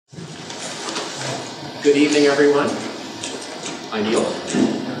Good evening, everyone. I'm Neil.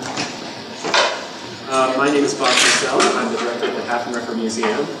 My name is Bob Purcell. I'm the director of the Hafenreffer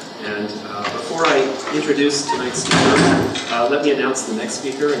Museum. And before I introduce tonight's speaker, let me announce the next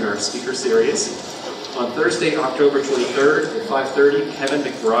speaker in our speaker series. On Thursday, October 23rd at 5:30, Kevin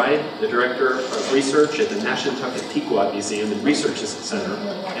McBride, the Director of Research at the Nashantucket Pequot Museum and Research Center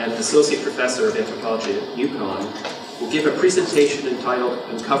and Associate Professor of Anthropology at UConn, will give a presentation entitled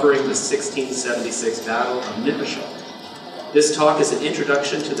Uncovering the 1676 Battle of Nipissha. This talk is an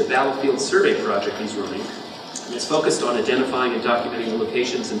introduction to the battlefield survey project he's running, and is focused on identifying and documenting the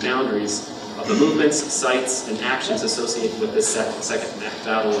locations and boundaries of the movements, sites, and actions associated with the Second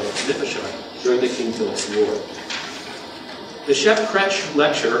Battle of Nipissha during the King Philip's War. The Shep Kretsch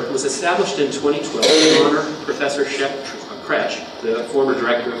Lecture was established in 2012 to honor Professor Shep Kretsch, the former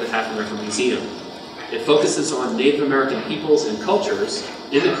director of the Hafenreffer Museum. It focuses on Native American peoples and cultures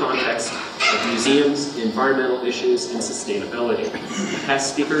in the context of museums, environmental issues, and sustainability.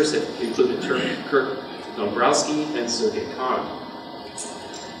 Past speakers have included Kurt Dombrowski and Sergey Kahn.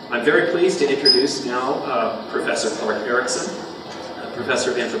 I'm very pleased to introduce now Professor Clark Erickson,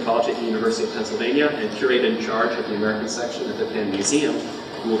 Professor of Anthropology at the University of Pennsylvania and curator in charge of the American section at the Penn Museum,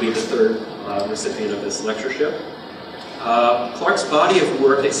 who will be the third recipient of this lectureship. Clark's body of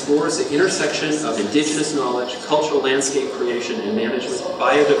work explores the intersection of indigenous knowledge, cultural landscape creation and management,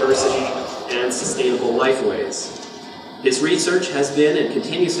 biodiversity, and sustainable lifeways. His research has been and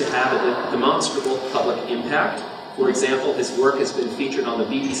continues to have a demonstrable public impact. For example, his work has been featured on the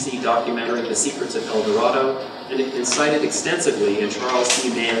BBC documentary The Secrets of El Dorado and cited extensively in Charles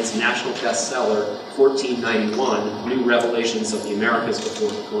C. Mann's national bestseller, 1491, New Revelations of the Americas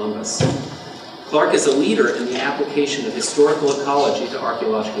Before Columbus. Clark is a leader in the application of historical ecology to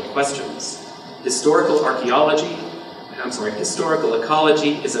archaeological questions. Historical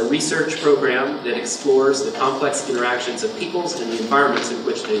ecology is a research program that explores the complex interactions of peoples and the environments in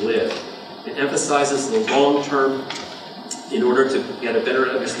which they live. It emphasizes the long term in order to get a better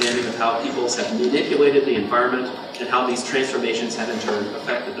understanding of how peoples have manipulated the environment and how these transformations have in turn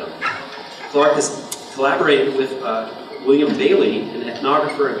affected them. Clark has collaborated with William Bailey, an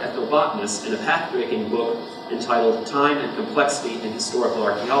ethnographer and ethnobotanist, in a path-breaking book entitled Time and Complexity in Historical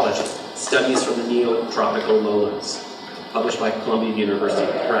Archaeology, Studies from the Neotropical Lowlands, published by Columbia University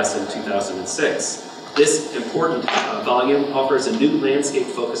Press in 2006. This important volume offers a new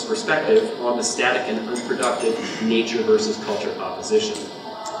landscape-focused perspective on the static and unproductive nature versus culture opposition.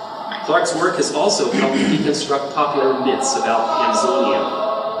 Clark's work has also helped deconstruct popular myths about Amazonia.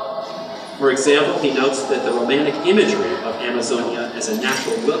 For example, he notes that the romantic imagery of Amazonia as a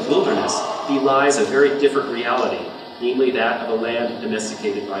natural wilderness belies a very different reality, namely that of a land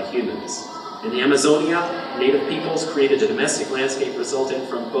domesticated by humans. In Amazonia, native peoples created a domestic landscape resulting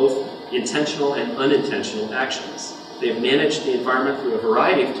from both intentional and unintentional actions. They have managed the environment through a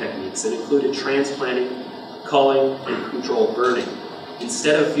variety of techniques that included transplanting, culling, and controlled burning.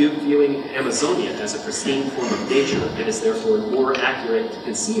 Instead of viewing Amazonia as a pristine form of nature, it is therefore more accurate to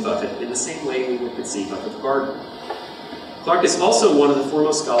conceive of it in the same way we would conceive of a garden. Clark is also one of the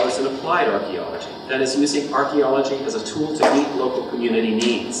foremost scholars in applied archaeology, that is, using archaeology as a tool to meet local community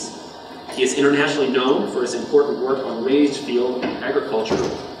needs. He is internationally known for his important work on raised field agriculture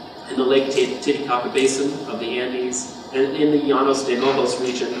in the Lake Titicaca Basin of the Andes and in the Llanos de Mojos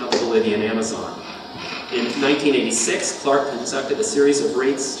region of the Bolivian Amazon. In 1986, Clark conducted a series of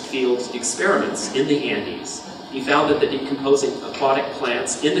raised field experiments in the Andes. He found that the decomposing aquatic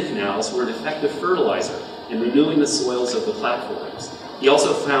plants in the canals were an effective fertilizer in renewing the soils of the platforms. He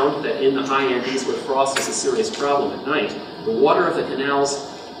also found that in the high Andes, where frost is a serious problem at night, the water of the canals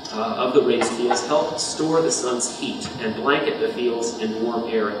of the raised fields help store the sun's heat and blanket the fields in warm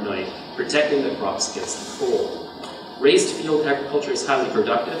air at night, protecting the crops against the cold. Raised field agriculture is highly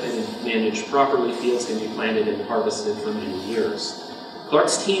productive, and if managed properly, fields can be planted and harvested for many years.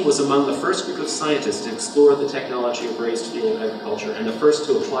 Clark's team was among the first group of scientists to explore the technology of raised field agriculture and the first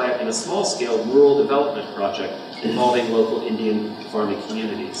to apply it in a small-scale rural development project involving local Indian farming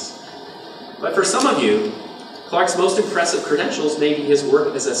communities. But for some of you, Clark's most impressive credentials may be his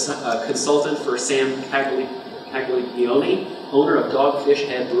work as a consultant for Sam Caglione, owner of Dogfish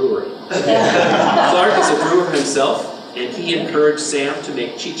Head Brewery. Clark is a brewer himself, and he encouraged Sam to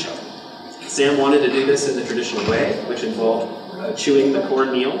make chicha. Sam wanted to do this in the traditional way, which involved chewing the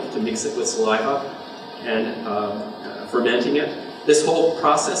cornmeal to mix it with saliva and fermenting it. This whole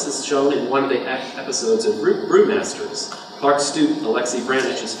process is shown in one of the episodes of Brewmasters. Clark's student, Alexei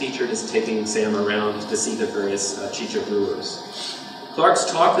Branich, is featured as taking Sam around to see the various chicha brewers. Clark's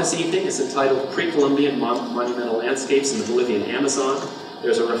talk this evening is entitled Pre-Columbian Monumental Landscapes in the Bolivian Amazon.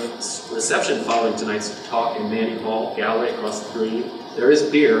 There's a reception following tonight's talk in Manning Hall Gallery across the green. There is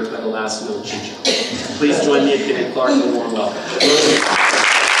beer, but alas, no chicha. Please join me in giving Clark a warm welcome.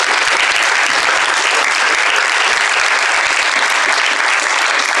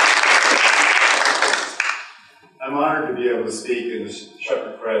 I'm honored to be able to speak in the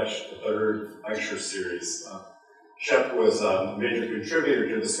Shep Kretsch, the third lecture series. Shep was a major contributor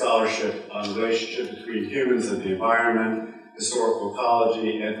to the scholarship on the relationship between humans and the environment, historical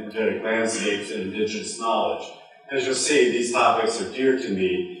ecology, anthropogenic landscapes, and indigenous knowledge. As you'll see, these topics are dear to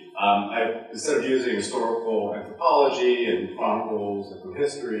me. Instead of using historical anthropology and chronicles and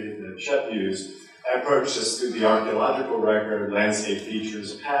history that Shep used, I approached this through the archaeological record, landscape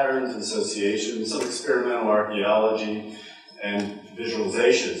features, patterns, associations, some experimental archaeology, and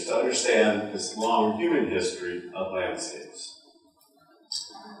visualizations to understand this long human history of landscapes.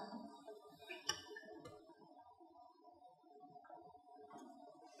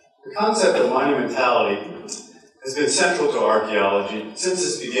 The concept of monumentality has been central to archaeology since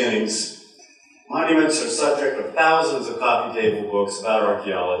its beginnings. Monuments are subject of thousands of coffee table books about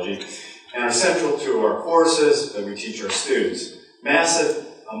archaeology and are central to our courses that we teach our students. Massive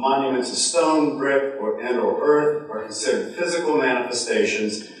monuments of stone, brick, or earth are considered physical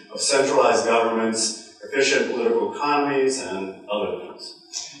manifestations of centralized governments, efficient political economies, and other things.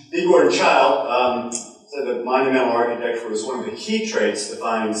 B. Gordon Child said that monumental architecture was one of the key traits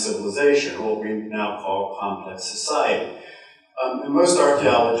defining civilization, or what we now call complex society. In most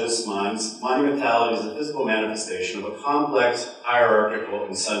archaeologists' minds, monumentality is a physical manifestation of a complex, hierarchical,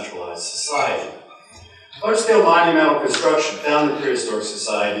 and centralized society. Large-scale monumental construction found in prehistoric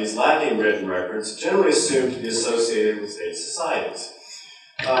societies lacking written records generally assumed to be associated with state societies.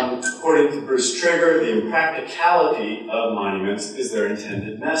 According to Bruce Trigger, the impracticality of monuments is their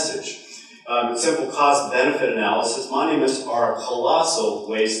intended message. In simple cost-benefit analysis, monuments are a colossal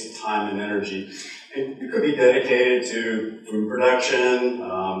waste of time and energy. It could be dedicated to food production,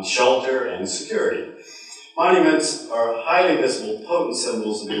 shelter, and security. Monuments are highly visible, potent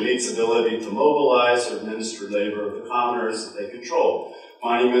symbols of the elite's ability to mobilize or administer labor of the commoners that they control.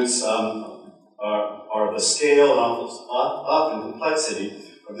 Monuments are the scale and often complexity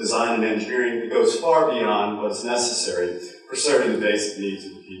of design and engineering that goes far beyond what is necessary for serving the basic needs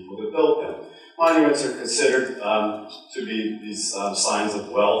of the people that built them. Monuments are considered to be these signs of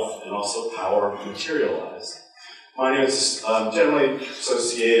wealth and also power materialized. Monuments generally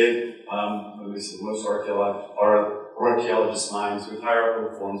associated, at least in most archaeologists' minds, with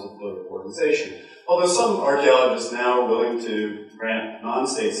hierarchical forms of political organization. Although some archaeologists now are willing to grant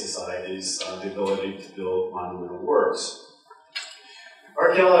non-state societies the ability to build monumental works.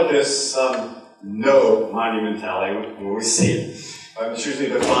 Archaeologists know monumentality when we see it. It's usually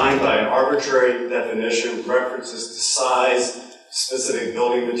defined by an arbitrary definition with references to size, specific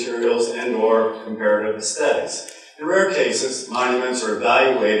building materials, and/or comparative aesthetics. In rare cases, monuments are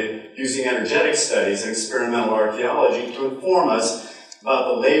evaluated using energetic studies and experimental archaeology to inform us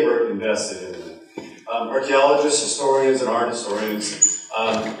about the labor invested in them. Archaeologists, historians, and art historians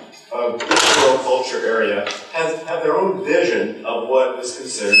of the world culture area have their own vision of what is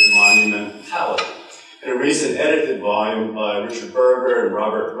considered monumentality. In a recent edited volume by Richard Berger and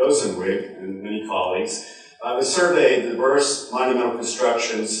Robert Rosenwig and many colleagues, they surveyed diverse monumental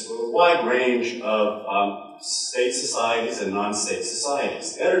constructions with a wide range of state societies and non-state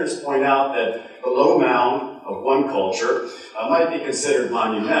societies. The editors point out that the low mound of one culture might be considered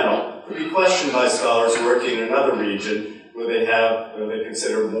monumental, could be questioned by scholars working in another region where they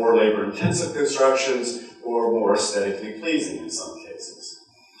consider more labor-intensive constructions or more aesthetically pleasing in some cases.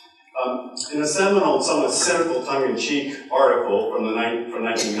 In a seminal and somewhat cynical tongue-in-cheek article from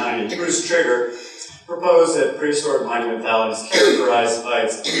 1990, Bruce Trigger proposed that prehistoric monumentality is characterized by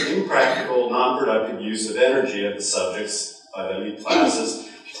its impractical, non-productive use of energy of the subjects by the elite classes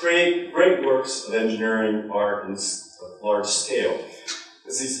to create great works of engineering, art, and large scale.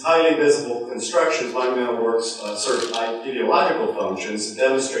 As these highly visible constructions, monumental works serve ideological functions to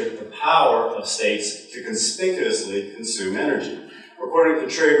demonstrate the power of states to conspicuously consume energy. According to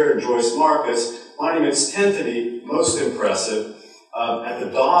Trigger and Joyce Marcus, monuments tend to be most impressive at the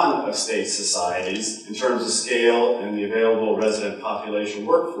dawn of state societies in terms of scale and the available resident population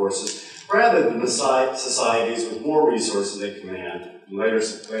workforces, rather than the societies with more resources at command in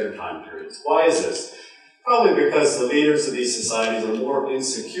later time periods. Why is this? Probably because the leaders of these societies are more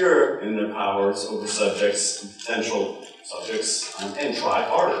insecure in their powers over subjects, potential subjects, and try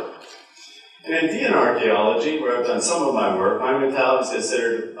harder. In Andean archaeology, where I've done some of my work, monumentality is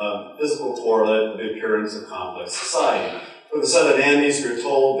considered a physical correlate of the appearance of complex society. For the Southern Andes, we're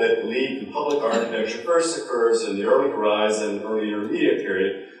told that lead in public architecture first occurs in the early Horizon, early intermediate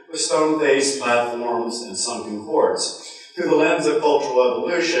period, with stone-faced platforms and sunken courts. Through the lens of cultural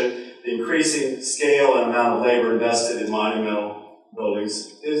evolution, the increasing scale and amount of labor invested in monumental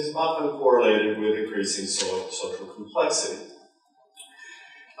buildings is often correlated with increasing social complexity.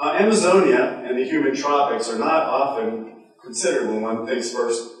 Amazonia and the humid tropics are not often considered when one thinks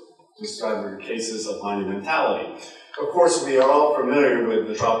first describing cases of monumentality. Of course, we are all familiar with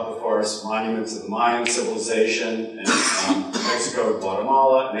the tropical forest monuments of the Mayan civilization in Mexico,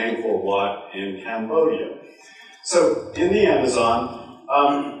 Guatemala, and Angkor Wat in Cambodia. So, in the Amazon,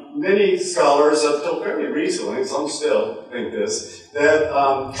 many scholars, up till fairly recently, some still think this, that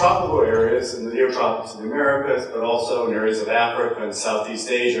tropical areas in the neotropics of the Americas, but also in areas of Africa and Southeast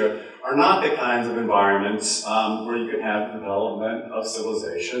Asia, are not the kinds of environments where you can have development of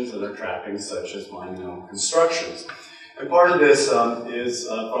civilizations and their trappings such as monumental constructions. And part of this is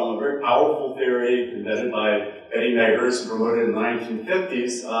from a very powerful theory invented by Betty Meggers, promoted in the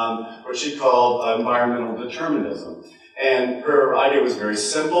 1950s, what she called environmental determinism. And her idea was very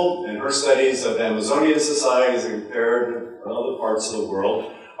simple. In her studies of Amazonian societies compared to other parts of the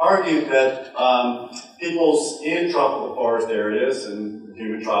world, argued that peoples in tropical forest areas and the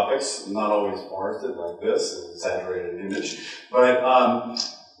humid tropics, not always forested like this, an exaggerated image, but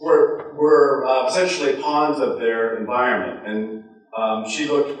were essentially pawns of their environment. And she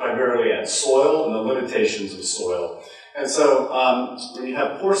looked primarily at soil and the limitations of soil. And so when you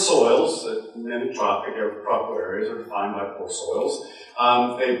have poor soils, many tropical areas are defined by poor soils,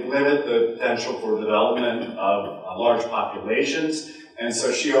 they limit the potential for development of large populations. And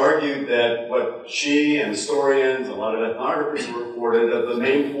so she argued that what she and historians, a lot of ethnographers reported of the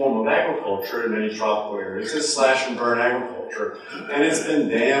main form of agriculture in many tropical areas is slash and burn agriculture. And it's been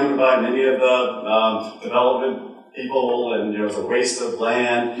damned by many of the development people, and it's a waste of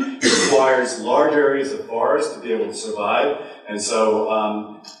land. It requires large areas of forest to be able to survive. And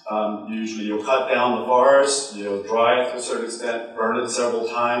so usually you'll cut down the forest, you'll dry it to a certain extent, burn it several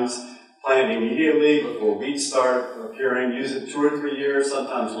times, plant immediately before weeds start appearing, use it 2 or 3 years,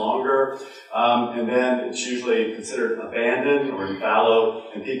 sometimes longer, and then it's usually considered abandoned or in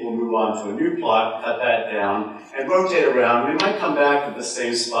fallow, and people move on to a new plot, cut that down, and rotate around. We might come back to the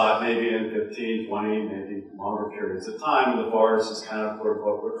same spot maybe in 15, 20, maybe longer periods of time, and the forest is kind of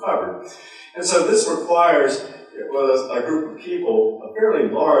quote-unquote recovered. And so this requires a group of people, a fairly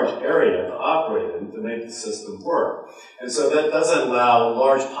large area to operate in to make the system work. And so that doesn't allow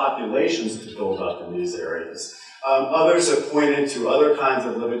large populations to build up in these areas. Others have pointed to other kinds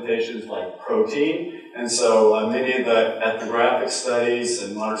of limitations like protein. And so many of the ethnographic studies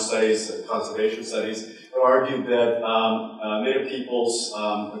and modern studies and conservation studies have argued that native peoples,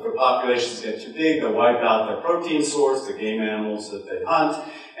 if their populations get too big, they'll wipe out their protein source, the game animals that they hunt,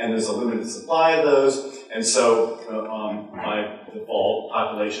 and there's a limited supply of those. And so, by default,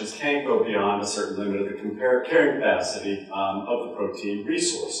 populations can't go beyond a certain limit of the carrying capacity of the protein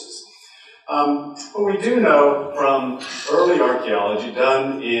resources. What we do know from early archaeology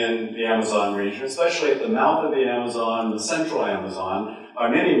done in the Amazon region, especially at the mouth of the Amazon, the central Amazon,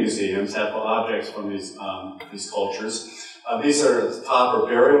 many museums have objects from these cultures. These are copper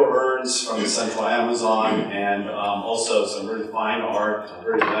burial urns from the central Amazon, and also some really fine art,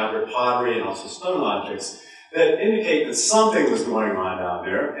 very elaborate pottery, and also stone objects that indicate that something was going on down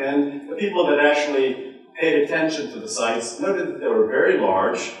there. And the people that actually paid attention to the sites noted that they were very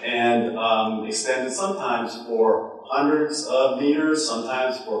large and extended sometimes for hundreds of meters,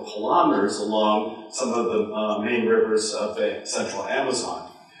 sometimes for kilometers along some of the main rivers of the central Amazon.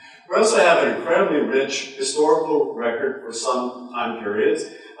 We also have an incredibly rich historical record for some time periods,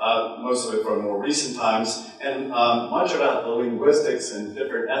 most of it from more recent times, and much about the linguistics and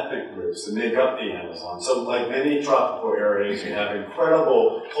different ethnic groups that make up the Amazon. So like many tropical areas, you have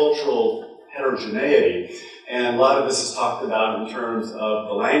incredible cultural heterogeneity, and a lot of this is talked about in terms of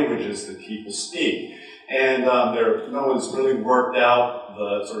the languages that people speak. And no one's really worked out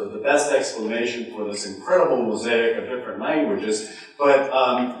the sort of the best explanation for this incredible mosaic of different languages, but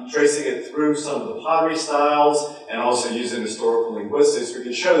tracing it through some of the pottery styles and also using historical linguistics, we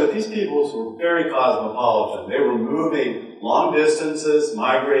can show that these peoples were very cosmopolitan. They were moving long distances,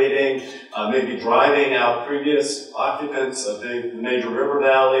 migrating, maybe driving out previous occupants of the major river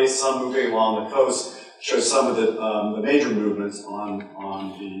valleys, some moving along the coast. Shows some of the major movements on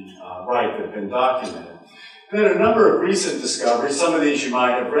the right that have been documented. And then a number of recent discoveries, some of these you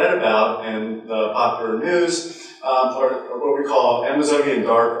might have read about in the popular news, or what we call Amazonian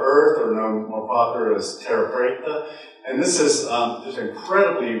dark earth, or known more popular as terra preta. And this is just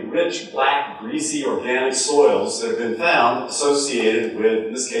incredibly rich, black, greasy, organic soils that have been found associated with,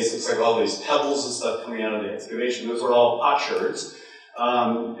 in this case, it looks like all these pebbles and stuff coming out of the excavation. Those are all potsherds.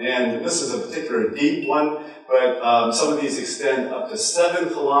 And this is a particularly deep one, but some of these extend up to 7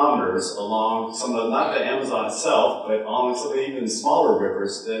 kilometers along some of, not the Amazon itself, but along some of the even smaller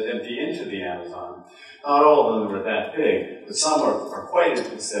rivers that empty into the Amazon. Not all of them are that big, but some are quite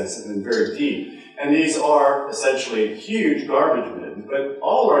extensive and very deep. And these are essentially huge garbage middens. But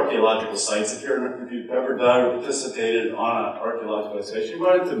all archaeological sites, if you've ever done or participated on an archaeological excavation, you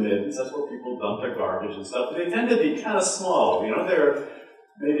run into middens. That's where people dump their garbage and stuff. But they tend to be kind of small. You know, they're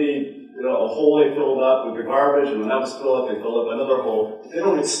maybe a hole they filled up with the garbage, and when that was filled up, they filled up another hole. They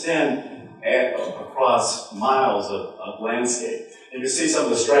don't extend across miles of landscape. You can see some of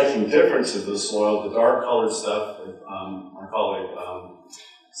the striking differences of the soil, the dark colored stuff, my colleague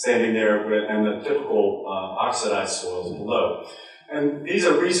standing there with, and the typical oxidized soils below. And these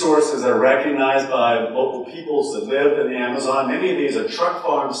are resources that are recognized by local peoples that live in the Amazon. Many of these are truck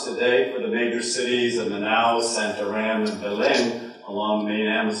farms today for the major cities of Manaus, Santarém, and Belém along the main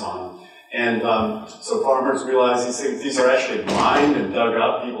Amazon. And so farmers realize these things, these are actually mined and dug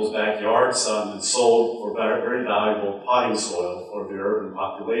up people's backyards and sold for very valuable potting soil for the urban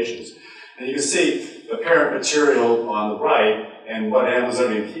populations. And you can see the parent material on the right and what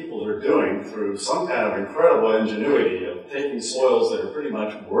Amazonian peoples are doing through some kind of incredible ingenuity of taking soils that are pretty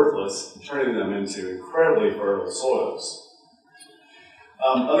much worthless and turning them into incredibly fertile soils.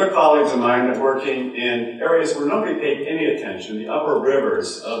 Other colleagues of mine are working in areas where nobody paid any attention, the upper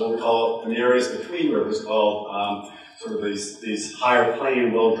rivers, what we call, in the areas between rivers, called sort of these higher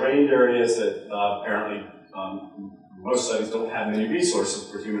plain, well-drained areas that apparently most studies don't have many resources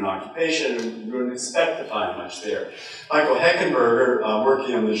for human occupation, and we wouldn't expect to find much there. Michael Heckenberger,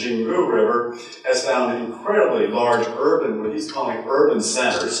 working on the Xingu River, has found incredibly large urban, what he's calling urban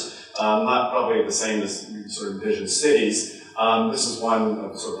centers, not probably the same as we sort of envision cities. This is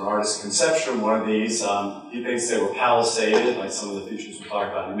one sort of an artist's conception of one of these. He thinks they were palisaded, like some of the features we'll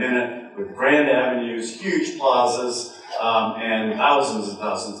talk about in a minute, with grand avenues, huge plazas, and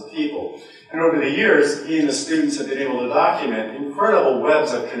thousands of people. And over the years, he and the students have been able to document incredible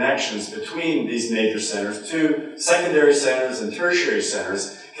webs of connections between these major centers to secondary centers and tertiary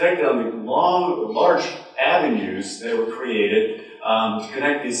centers, connected on the long, large avenues that were created to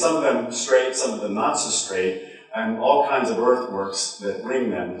connect these, some of them straight, some of them not so straight, and all kinds of earthworks that bring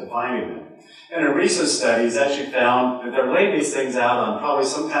them to finding them. And a recent study has actually found that they're laying these things out on probably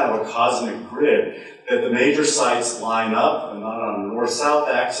some kind of a cosmic grid, that the major sites line up, and not on a north-south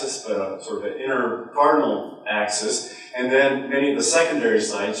axis, but a sort of an inner cardinal axis, and then many of the secondary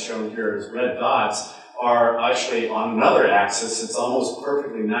sites, shown here as red dots, are actually on another axis. It's almost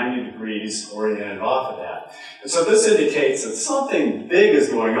perfectly 90 degrees oriented off of that. And so this indicates that something big is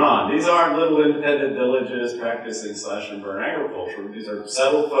going on. These aren't little independent villages practicing slash-and-burn agriculture. These are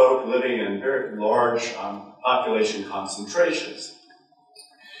settled folk living in very large population concentrations.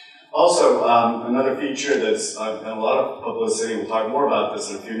 Also, another feature that's had a lot of publicity, we'll talk more about this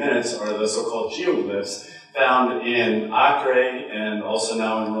in a few minutes, are the so-called geoglyphs found in Acre and also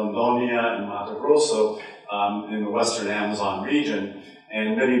now in Rondonia and Mato Grosso in the western Amazon region.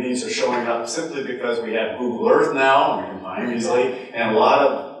 And many of these are showing up simply because we have Google Earth now, and we can find them easily, and a lot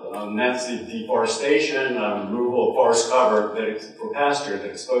of massive deforestation, removal of forest cover for pasture that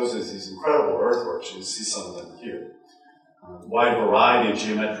exposes these incredible earthworks. You can see some of them here. Wide variety of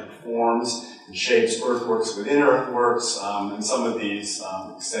geometric forms and shapes, earthworks within earthworks, and some of these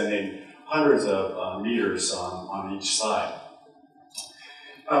extending hundreds of meters on each side.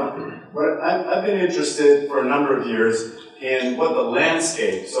 But I've been interested for a number of years in what the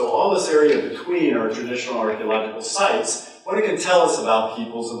landscape, so all this area between our traditional archaeological sites, what it can tell us about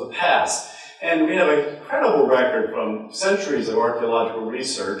peoples of the past. And we have an incredible record from centuries of archaeological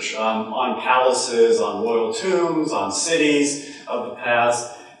research on palaces, on royal tombs, on cities of the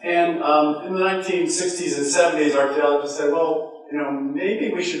past. And in the 1960s and 70s, archaeologists said, well, you know, maybe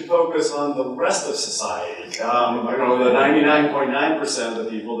we should focus on the rest of society, you know, the 99.9% of the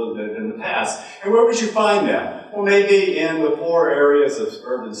people that lived in the past. And where would you find them? Well, maybe in the poor areas of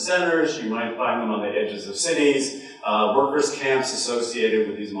urban centers. You might find them on the edges of cities, workers' camps associated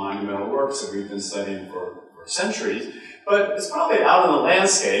with these monumental works that we've been studying for centuries. But it's probably out in the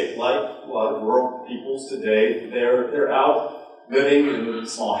landscape, like a lot of rural peoples today. They're out living in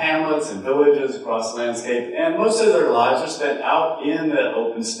small hamlets and villages across the landscape, and most of their lives are spent out in the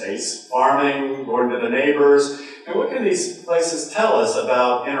open space, farming, going to the neighbors. And what can these places tell us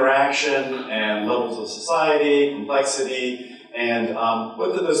about interaction and levels of society, complexity, and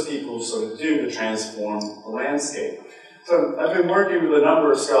what do those people sort of do to transform the landscape? So I've been working with a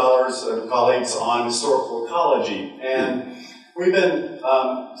number of scholars and colleagues on historical ecology, and we've been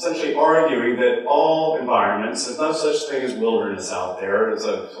essentially arguing that all environments, there's no such thing as wilderness out there, it's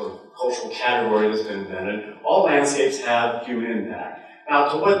a sort of cultural category that's been invented, all landscapes have human impact. Now,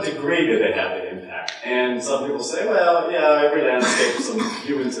 to what degree do they have the impact? And some people say, well, yeah, every landscape, some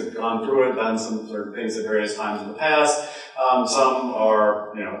humans have gone through it, done some certain things at various times in the past. Some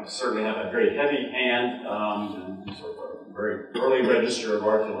are, certainly have a very heavy hand, and sort of a very early register of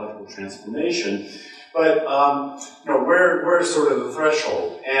archaeological transformation. But, where's sort of the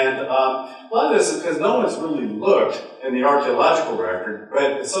threshold? And a lot of this is because no one's really looked in the archaeological record, but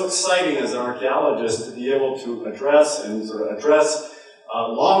it's so exciting as an archaeologist to be able to address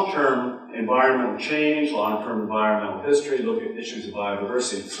long-term environmental change, long-term environmental history, look at issues of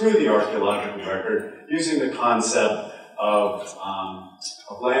biodiversity through the archaeological record using the concept of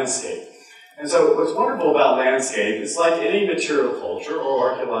landscape. And so what's wonderful about landscape, it's like any material culture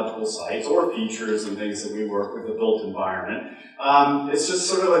or archaeological sites or features and things that we work with the built environment. It's just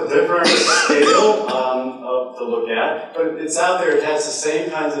sort of a different scale to look at, but it's out there. It has the same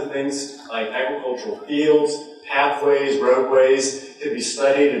kinds of things like agricultural fields, pathways, roadways, can be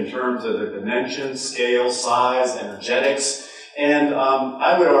studied in terms of their dimensions, scale, size, energetics. And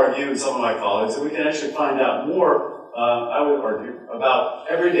I would argue, and some of my colleagues, that we can actually find out more, I would argue, about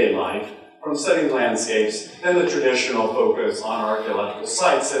everyday life from studying landscapes than the traditional focus on archaeological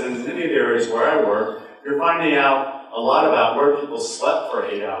sites. And in many of the areas where I work, you're finding out a lot about where people slept for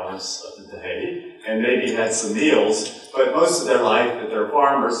 8 hours of the day and maybe had some meals, but most of their life, that they're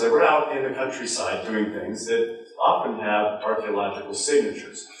farmers, they were out in the countryside doing things that often have archaeological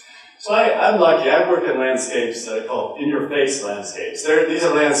signatures. So I'm lucky. I work in landscapes that I call in-your-face landscapes. These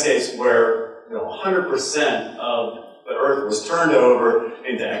are landscapes where 100% of the earth was turned over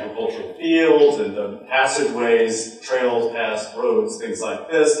into agricultural fields, into passageways, trails, paths, roads, things like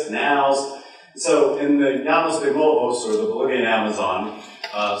this, canals. So in the Llanos de Movos, or the Bolivian Amazon,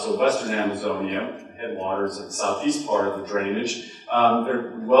 so western Amazonia, headwaters of the southeast part of the drainage,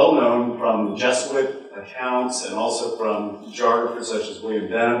 they're well known from the Jesuit accounts and also from geographers such as William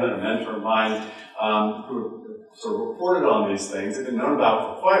Denham, a mentor of mine, who sort of reported on these things. They've been known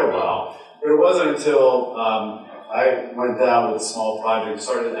about for quite a while, but it wasn't until I went down with a small project,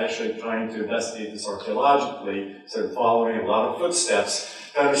 started actually trying to investigate this archaeologically, started following a lot of footsteps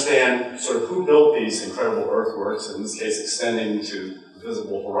to understand sort of who built these incredible earthworks, in this case extending to the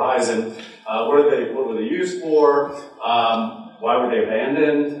visible horizon. What were they used for? Why were they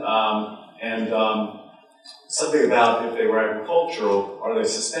abandoned? And something about if they were agricultural, are they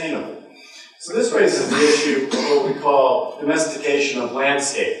sustainable? So this raises the issue of what we call domestication of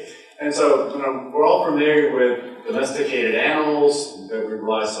landscape. And so we're all familiar with domesticated animals that we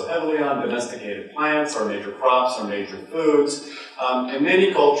rely so heavily on, domesticated plants, our major crops, our major foods. And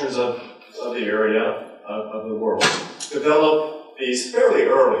many cultures of the area, of the world, develop these fairly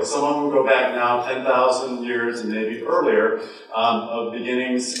early. Some of them go back now 10,000 years and maybe earlier, of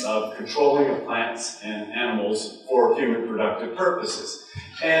beginnings of controlling of plants and animals for human productive purposes.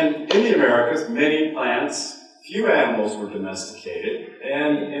 And in the Americas, many plants, few animals were domesticated.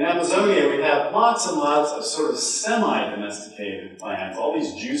 And in Amazonia, we have lots and lots of sort of semi-domesticated plants, all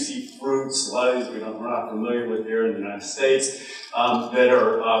these juicy fruits, a lot of these we're not familiar with here in the United States, that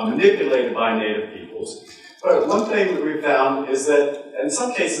are manipulated by native peoples. But one thing that we found is that in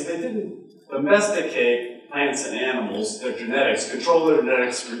some cases they didn't domesticate plants and animals, their genetics, control their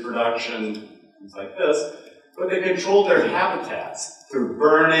genetics, reproduction, things like this, but they controlled their habitats through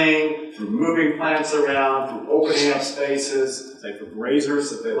burning, through moving plants around, through opening up spaces, like the grazers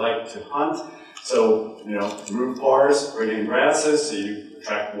that they like to hunt. So, roof bars, bring in grasses, so you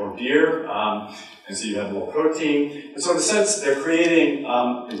attract more deer, and so you have more protein. And so in a sense, they're creating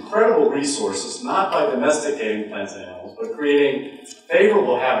incredible resources, not by domesticating plants and animals, but creating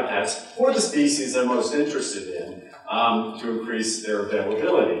favorable habitats for the species they're most interested in to increase their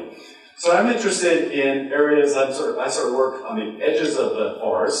availability. So I'm interested in areas, I sort of work on the edges of the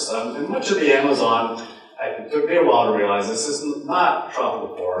forest. In much of the Amazon, it took me a while to realize this is not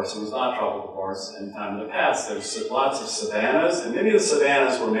tropical forest. It was not tropical forest any time in the past. There's lots of savannas, and many of the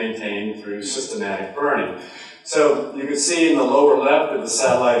savannas were maintained through systematic burning. So you can see in the lower left of the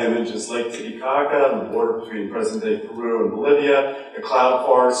satellite image is Lake Titicaca, the border between present-day Peru and Bolivia, the cloud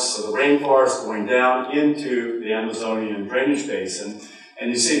forests, so the rainforest going down into the Amazonian drainage basin.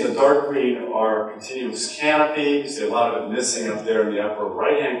 And you see the dark green are continuous canopy. You see a lot of it missing up there in the upper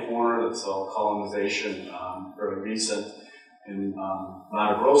right-hand corner. That's all colonization, fairly recent in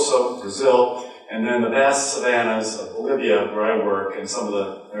Mato Grosso, Brazil. And then the vast savannas of Bolivia, where I work, and some of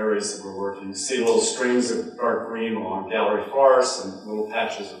the areas that we're working. You see little strings of dark green along gallery forests and little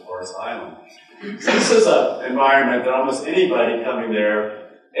patches of forest island. So this is an environment that almost anybody coming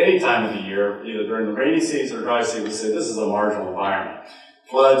there any time of the year, either during the rainy season or dry season, would say this is a marginal environment.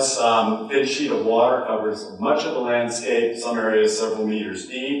 Floods, thin sheet of water covers much of the landscape, some areas several meters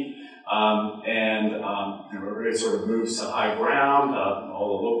deep, everybody sort of moves to high ground.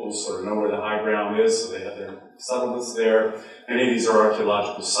 All the locals sort of know where the high ground is, so they have their settlements there. Many of these are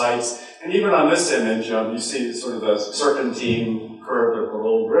archaeological sites. And even on this image, you see sort of the serpentine curve of the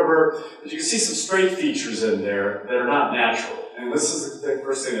old river, but you can see some straight features in there that are not natural. And this is the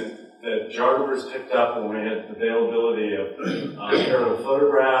first thing that geographers picked up when we had availability of aerial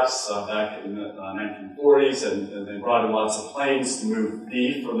photographs back in the 1940s, and they brought in lots of planes to move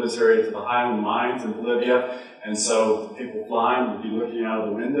beef from this area to the highland mines in Bolivia. And so people flying would be looking out of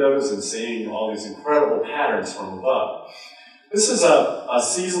the windows and seeing all these incredible patterns from above. This is a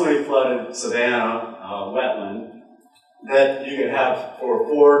seasonally flooded savanna wetland that you can have for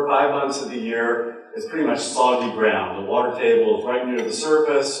 4 or 5 months of the year. It's pretty much soggy ground. The water table is right near the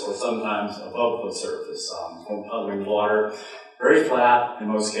surface or sometimes above the surface, puddling water. Very flat in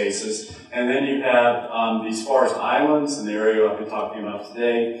most cases. And then you have these forest islands in the area I'll be talking about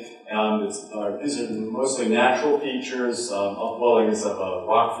today. These are mostly natural features, upwellings of a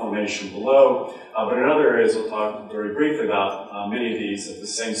rock formation below. But in other areas we'll talk very briefly about many of these at the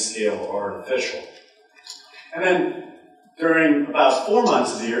same scale are artificial. And then during about 4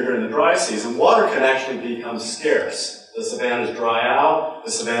 months of the year, during the dry season, water can actually become scarce. The savannas dry out.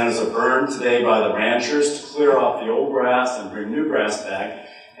 The savannas are burned today by the ranchers to clear off the old grass and bring new grass back.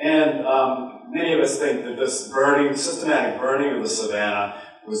 And many of us think that this burning, systematic burning of the savanna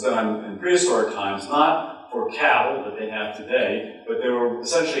was done in prehistoric times, not for cattle that they have today, but they were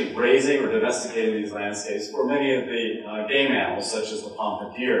essentially grazing or domesticating these landscapes for many of the game animals, such as the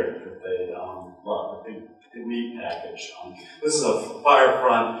pampa deer that they love, the big meat package. This is a fire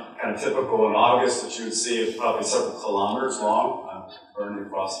front, kind of typical in August, that you would see. It's probably several kilometers long, burning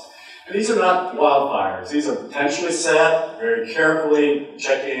across. And these are not wildfires. These are potentially set very carefully,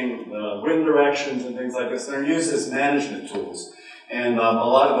 checking the wind directions and things like this. They're used as management tools. And a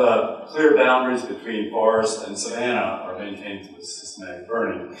lot of the clear boundaries between forest and savanna are maintained through this systematic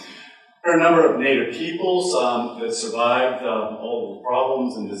burning. There are a number of native peoples that survived all the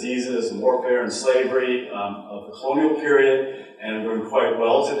problems and diseases and warfare and slavery of the colonial period and are doing quite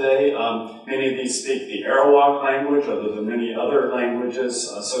well today. Many of these speak the Arawak language, other than many other languages.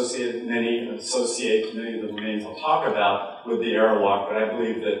 Many associate many of the names I'll talk about with the Arawak, but I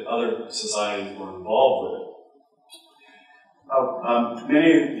believe that other societies were involved with it.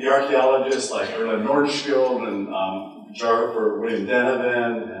 Many of the archaeologists like Erland Nordenskiöld and geographer William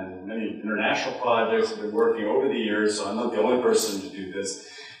Denevan and many international projects have been working over the years, so I'm not the only person to do this.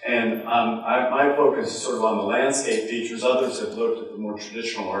 And my focus is sort of on the landscape features. Others have looked at the more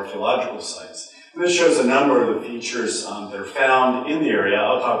traditional archaeological sites. And this shows a number of the features that are found in the area.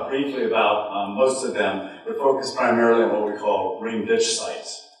 I'll talk briefly about most of them, but focus primarily on what we call ring ditch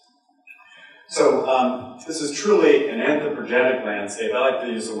sites. So this is truly an anthropogenic landscape. I like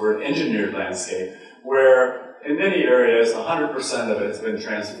to use the word engineered landscape, where in many areas, 100% of it has been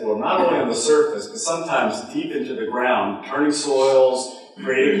transformed, not only on the surface, but sometimes deep into the ground, turning soils,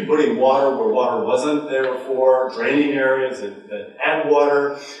 putting water where water wasn't there before, draining areas that had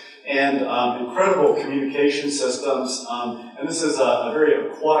water, and incredible communication systems. And this is a very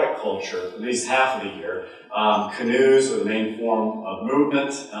aquatic culture, at least half of the year. Canoes are the main form of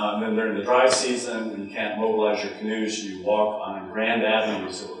movement. And then during the dry season, when you can't mobilize your canoes, you walk on grand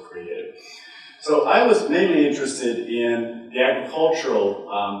avenues that were created. So I was mainly interested in the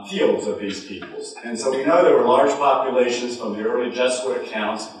agricultural fields of these peoples. And so we know there were large populations from the early Jesuit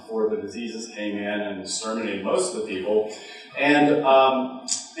accounts before the diseases came in and exterminated most of the people. And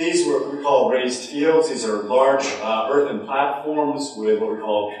These were what we call raised fields. These are large earthen platforms with what we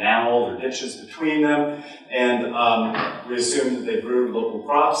call canals or ditches between them. And we assumed that they grew local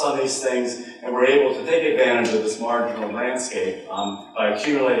crops on these things, and were able to take advantage of this marginal landscape by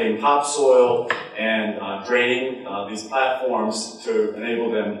accumulating topsoil and draining these platforms to enable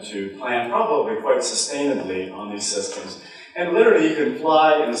them to plant probably quite sustainably on these systems. And literally, you can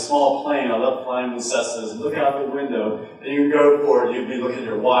fly in a small plane. I love flying with Cessnas. Look out the window, and you can go for it. You'd be looking at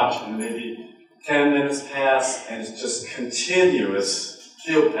your watch, and maybe 10 minutes pass, and it's just continuous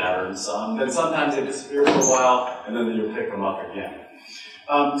field patterns. Then sometimes they disappear for a while, and then you'll pick them up again.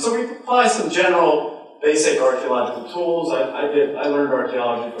 So we apply some general basic archaeological tools. I learned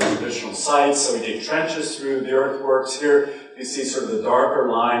archaeology from traditional sites, so we dig trenches through the earthworks here. You see sort of the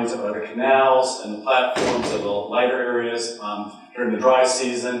darker lines are the canals, and the platforms are the lighter areas during the dry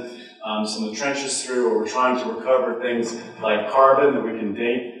season. Some of the trenches through where we're trying to recover things like carbon that we can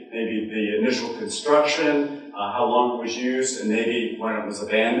date, maybe the initial construction, how long it was used, and maybe when it was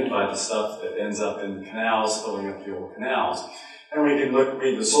abandoned by the stuff that ends up in the canals, filling up the old canals. And we can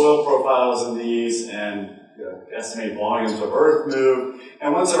read the soil profiles in these and estimate volumes of earth moved.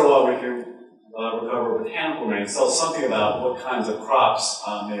 And once in a while we can recover botanical remains, tell us something about what kinds of crops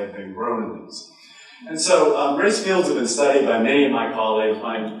may have been grown in these. And so raised fields have been studied by many of my colleagues.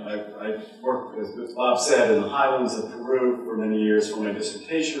 I worked, as Bob said, in the highlands of Peru for many years for my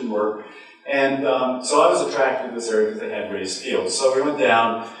dissertation work. And so I was attracted to this area because they had raised fields. So we went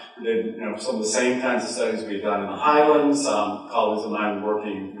down, we did some of the same kinds of studies we've done in the highlands. Colleagues of mine were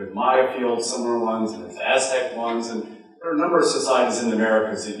working with Maya fields, similar ones, and Aztec ones. And there are a number of societies in the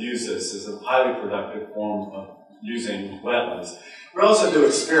Americas that use this as a highly productive form of using wetlands. We also do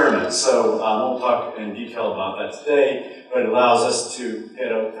experiments, so I won't talk in detail about that today, but it allows us to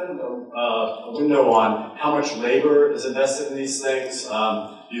get a window on how much labor is invested in these things,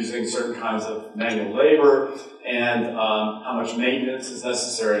 using certain kinds of manual labor, and how much maintenance is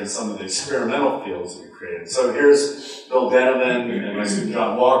necessary in some of the experimental fields that we created. So here's Bill Deneman and my student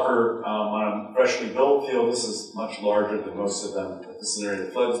John Walker on a freshly built field. This is much larger than most of them, but this is an area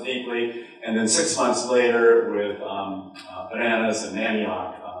that floods deeply. And then 6 months later with bananas and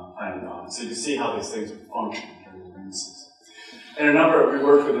manioc planted on. So you can see how these things function during the rain season. And we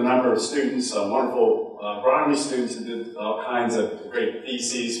worked with a number of students, wonderful agronomy students who did all kinds of great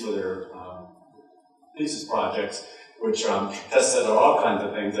theses for their thesis projects, which tested all kinds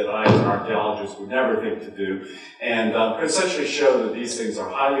of things that I, as an archaeologist, would never think to do, and could essentially show that these things are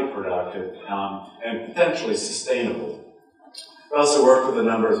highly productive and potentially sustainable. We also worked with a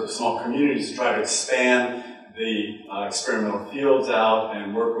number of small communities to try to expand the experimental fields out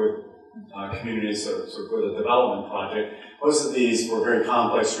and work with communities sort of with a development project. Most of these, for very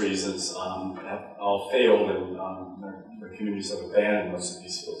complex reasons, have all failed, and the communities have abandoned most of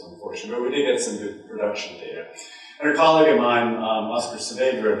these fields, unfortunately. But we did get some good production data. And a colleague of mine, Oscar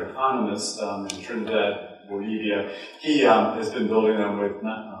Saavedra, an economist in Trinidad, Bolivia, he has been building them with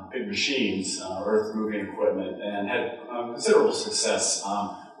big machines, earth-moving equipment, and had considerable success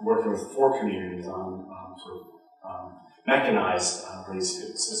working with 4 communities on mechanized raised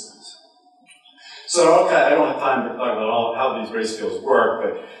field systems. So I don't have time to talk about how these raised fields work,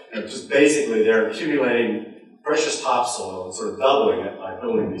 but just basically they're accumulating precious topsoil and sort of doubling it by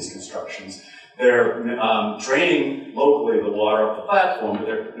building these constructions. They're draining locally the water off the platform,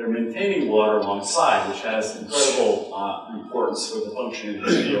 but they're maintaining water alongside, which has incredible importance for the function of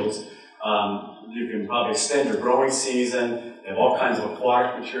these fields. You can probably extend your growing season. They have all kinds of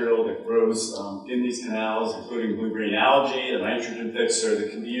aquatic material that grows in these canals, including blue-green algae, a nitrogen fixer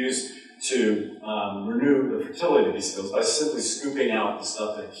that can be used to renew the fertility of these fields by simply scooping out the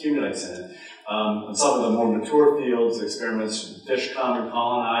stuff that accumulates in it. On some of the more mature fields, experiments, fish come and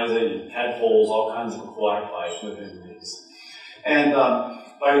colonize it, tadpoles, all kinds of aquatic life live in these. And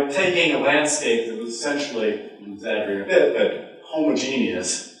by taking a landscape that was essentially, I'm exaggerating a bit, but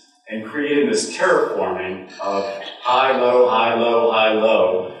homogeneous, and creating this terraforming of high, low, high, low, high,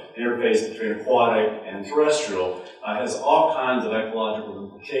 low, interface between aquatic and terrestrial, has all kinds of ecological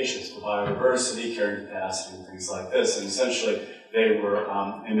implications for biodiversity, carrying capacity, and things like this. And essentially, they were,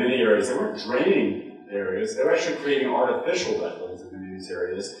 in many areas, they weren't draining areas, they were actually creating artificial wetlands in many of these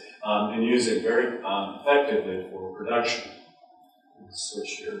areas, and use it very effectively for production. Let's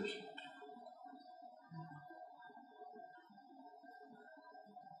switch here.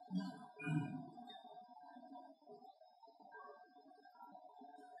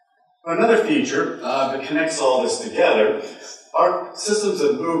 Another feature that connects all this together are systems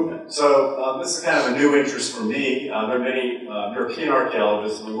of movement. So this is kind of a new interest for me. There are many European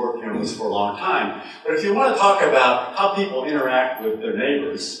archaeologists who have been working on this for a long time. But if you want to talk about how people interact with their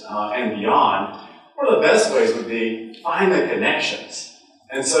neighbors and beyond, one of the best ways would be find the connections.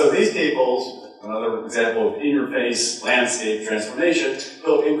 And so these people, another example of in-your-face landscape transformation,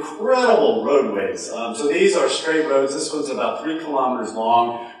 built incredible roadways. So these are straight roads. This one's about 3 kilometers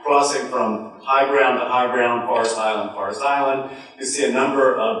long, crossing from high ground to high ground, Forest Island, Forest Island. You see a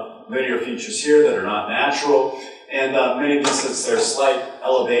number of linear features here that are not natural. And many instances, they're slight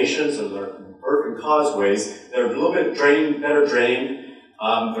elevations, or they're earthen causeways. They're a little bit better drained.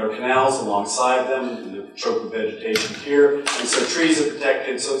 There are canals alongside them, they're choked with vegetation here, and so trees are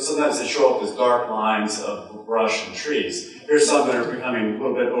protected, so sometimes they show up as dark lines of brush and trees. Here's some that are becoming a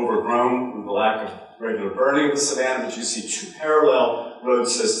little bit overgrown with the lack of regular burning of the savanna, but you see 2 parallel road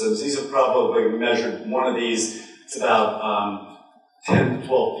systems. These are probably measured, one of these, it's about 10 to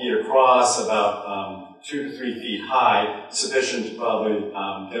 12 feet across, about 2 to 3 feet high, sufficient to probably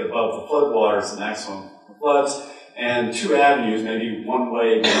get above the floodwaters, the maximum floods. And 2 avenues, maybe one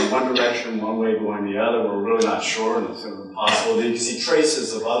way going one direction, one way going the other. We're really not sure, and it's sort of impossible. Then you can see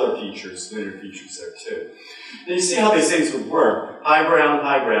traces of other features, linear features there too. And you see how these things would work. High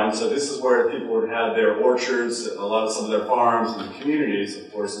ground. So this is where people would have their orchards, some of their farms, and communities, of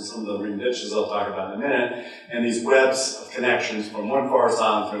course, and some of the marine ditches I'll talk about in a minute. And these webs of connections from one forest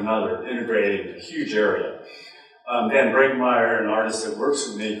island to another, integrating a huge area. Dan Brinkmeyer, an artist that works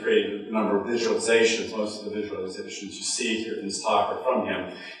with me, created a number of visualizations. Most of the visualizations you see here in this talk are from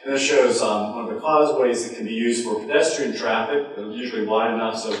him. And this shows one of the causeways that can be used for pedestrian traffic. They're usually wide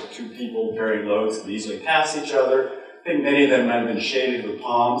enough so 2 people carrying loads can easily pass each other. I think many of them might have been shaded with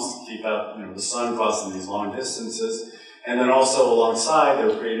palms to keep out the sun crossing these long distances. And then also alongside,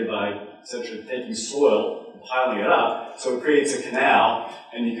 they were created by essentially taking soil, piling it up, so it creates a canal,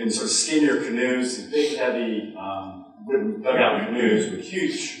 and you can sort of skin your canoes, these big, heavy wooden dugout canoes with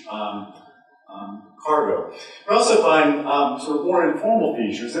huge cargo. We also find sort of more informal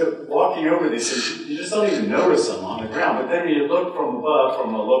features that walking over these things, you just don't even notice them on the ground, but then when you look from above,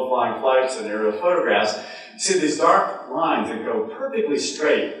 from the low-flying flights and aerial photographs, you see these dark lines that go perfectly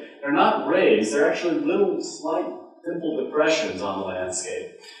straight. They're not raised, they're actually little slight dimple depressions on the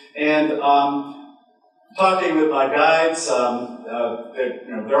landscape. And talking with my guides,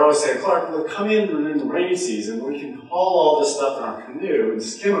 they're always saying, Clark, we'll come in during the rainy season, we can haul all this stuff in our canoe and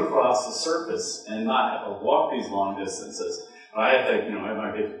skim across the surface and not have to walk these long distances. I have to, I have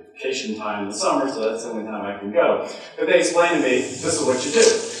my vacation time in the summer, so that's the only time I can go. But they explain to me, this is what you do.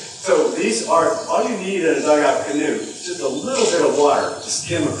 So these are, all you need in a dugout canoe is just a little bit of water to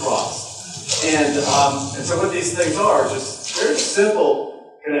skim across. And so what these things are, just very simple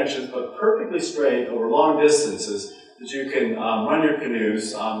connections, but perfectly straight over long distances that you can run your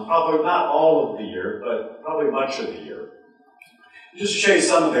canoes, probably not all of the year, but probably much of the year. Just to show you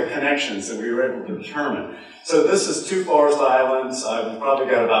some of the connections that we were able to determine. So this is 2 forest islands. We've probably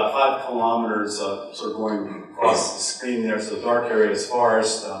got about 5 kilometers sort of going across the screen there. So the dark area is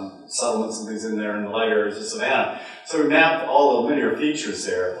forest, settlements and things in there, and the light area is the savanna. So we mapped all the linear features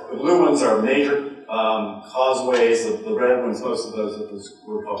there. The blue ones are major causeways, the red ones, most of those are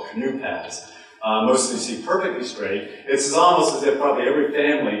what we call canoe paths. Most of you see perfectly straight. It's almost as if probably every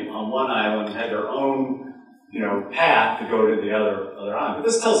family on one island had their own, path to go to the other island. But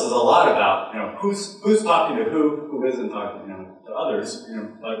this tells us a lot about, who's talking to who isn't talking, to others,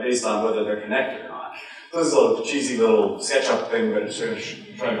 based on whether they're connected or not. So this is a little cheesy little SketchUp thing, but it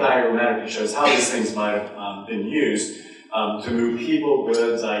diagrammatically shows how these things might have been used to move people,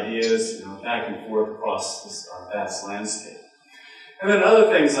 goods, ideas, back and forth across this vast landscape. And then other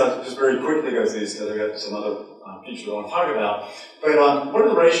things, just very quickly go through these because I've got some other features I want to talk about. But what are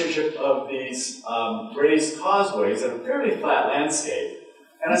the relationship of these raised causeways in a fairly flat landscape?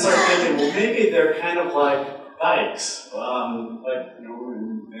 And I started thinking, well, maybe they're kind of like dikes, and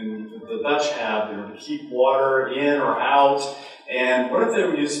the Dutch have, to keep water in or out. And what if they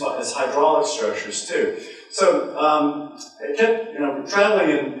were used as hydraulic structures too? So it kept,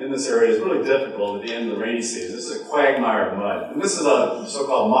 traveling in this area is really difficult at the end of the rainy season. This is a quagmire of mud. And this is a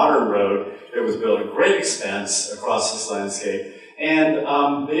so-called modern road that was built at great expense across this landscape. And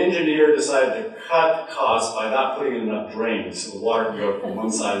the engineer decided to cut costs by not putting in enough drains so the water can go from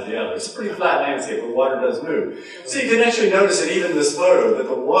one side to the other. It's a pretty flat landscape, but water does move. So you can actually notice in even this photo that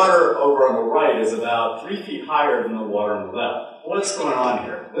the water over on the right is about 3 feet higher than the water on the left. What's going on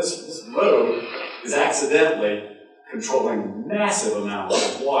here? This road is accidentally controlling massive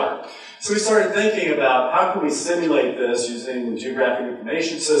amounts of water. So we started thinking about how can we simulate this using geographic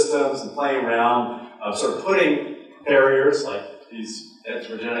information systems and playing around, sort of putting barriers, like these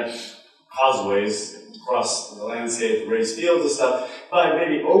heterogenic causeways across the landscape, raised fields and stuff. By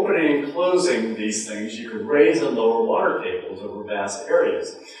maybe opening and closing these things, you could raise and lower water tables over vast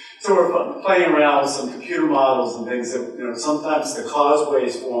areas. So we're playing around with some computer models and things that, sometimes the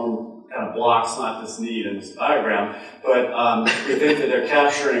causeways form kind of blocks, not this need in this diagram, but we think that they're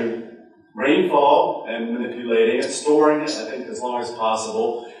capturing rainfall and manipulating it, storing it, I think, as long as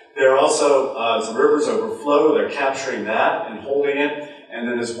possible. They're also, as the rivers overflow, they're capturing that and holding it. And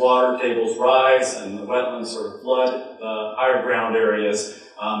then as water tables rise and the wetlands sort of flood the higher ground areas,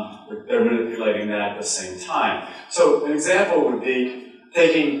 they're manipulating that at the same time. So an example would be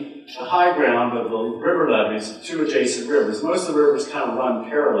taking the high ground of the river levees of two adjacent rivers. Most of the rivers kind of run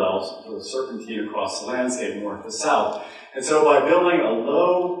parallel to a serpentine across the landscape north to south. And so by building a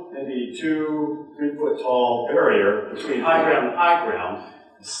low, maybe 2-3 foot tall barrier between high ground and high ground,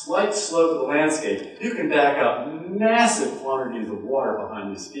 a slight slope of the landscape, you can back up massive quantities of water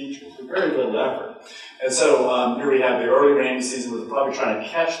behind these features with very little effort. And so here we have the early rainy season where they're probably trying to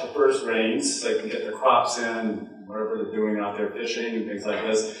catch the first rains so they can get their crops in, whatever they're doing out there, fishing and things like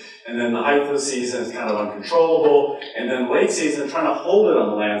this. And then the height of the season is kind of uncontrollable. And then late season, trying to hold it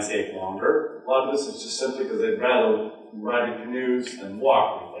on the landscape longer. A lot of this is just simply because they'd rather ride in canoes than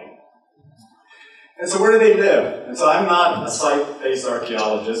walk, we think. And so where do they live? And so I'm not a site-based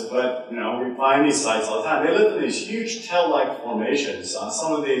archaeologist, but we find these sites all the time. They live in these huge tell-like formations.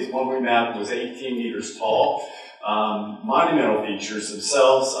 Some of these, one we mapped was 18 meters tall. Monumental features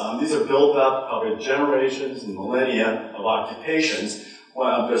themselves. These are built up probably generations and millennia of occupations.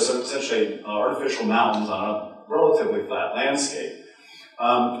 Well, they're essentially artificial mountains on a relatively flat landscape.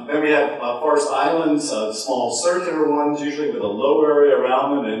 Then we have forest islands, small circular ones, usually with a low area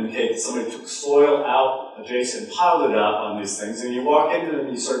around them, that indicate that somebody took soil out adjacent, piled it up on these things. And you walk into them,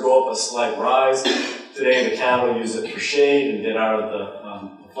 and you sort of go up a slight rise. Today, the cattle use it for shade and get out of the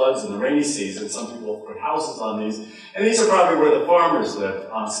floods in the rainy season. Some people put houses on these. And these are probably where the farmers live,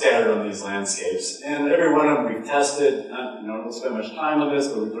 scattered on these landscapes. And every one of them we've tested. Don't spend much time on this,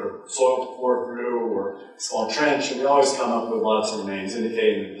 but we put a soil core through or a small trench, and we always come up with lots of remains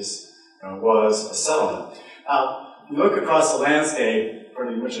indicating that this was a settlement. Now, if you look across the landscape,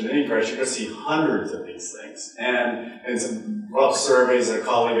 pretty much in any direction, you're going to see hundreds of these things. And in some rough surveys that a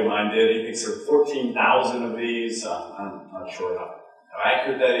colleague of mine did, he thinks there are 14,000 of these. I'm not sure how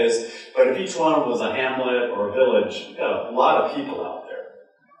accurate that is, but if each one was a hamlet or a village, you've got a lot of people out there.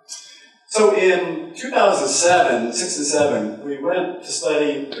 So in 2007, 6 and 7, we went to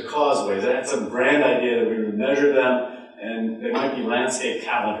study the causeways. I had some grand idea that we would measure them, and they might be landscape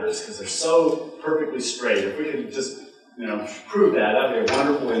calendars because they're so perfectly straight. If we could just prove that, that'd be a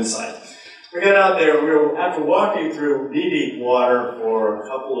wonderful insight. We got out there, after walking through knee-deep water for a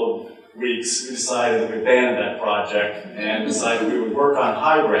couple of weeks, we decided that we abandoned that project and decided we would work on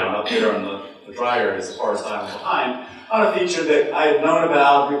high ground up here on the dry areas as far as time behind on a feature that I had known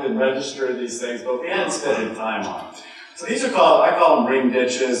about. We've been registered these things, but we hadn't spent any time on. So these are called, I call them ring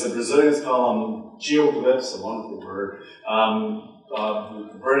ditches. The Brazilians call them geoglyphs, a wonderful word.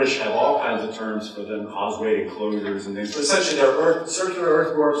 The British have all kinds of terms for them, causeway enclosures and things. But essentially, they're circular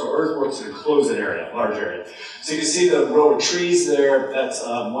earthworks or earthworks that enclose an area, a large area. So you can see the row of trees there. That's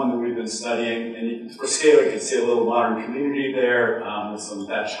one that we've been studying. And for scale, you can see a little modern community there with some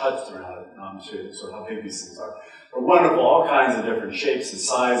thatched huts around it to sort of how big these things are. They're wonderful, all kinds of different shapes and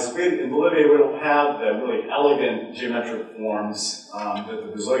sizes. In Bolivia, we don't have the really elegant geometric forms that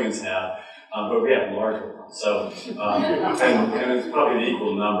the Brazilians have. But we have larger ones, so and it's probably an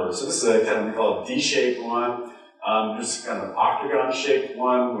equal number. So this is a kind of, we call it D-shaped one. Just kind of an octagon-shaped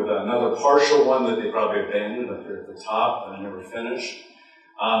one with another partial one that they probably abandoned up here at the top and never finished.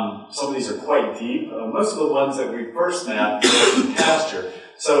 Some of these are quite deep. Most of the ones that we first mapped were in pasture.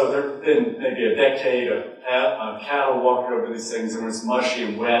 So there have been maybe a decade of cattle walking over these things, and when it's mushy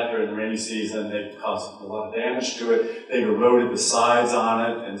and wet during the rainy season, they cause a lot of damage to it. They've eroded the sides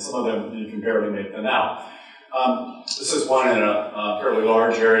on it, and some of them, you can barely make them out. This is one in a fairly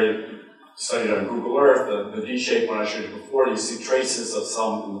large area studied on Google Earth. The D-shaped one I showed you before, you see traces of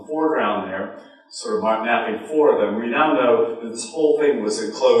some in the foreground there, sort of mapping 4 of them. We now know that this whole thing was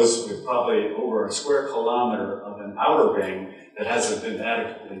enclosed with probably over a square kilometer of an outer ring that hasn't been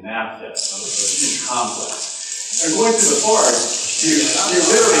adequately mapped yet. So it's a huge complex. And going through the forest, you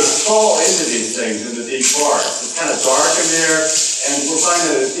literally fall into these things in the deep forest. It's kind of dark in there, and we'll find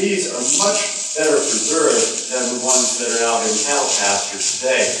that these are much better preserved than the ones that are out in cattle pastures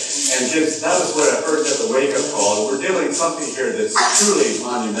today. And that was what I heard at the wake-up call. We're dealing with something here that's truly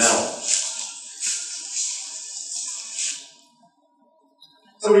monumental.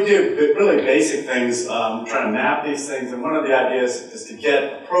 So we do really basic things, trying to map these things, and one of the ideas is to get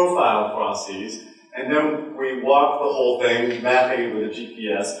a profile across these, and then we walk the whole thing, mapping it with a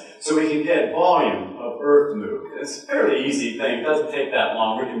GPS, so we can get volume of Earth moved. It's a fairly easy thing. It doesn't take that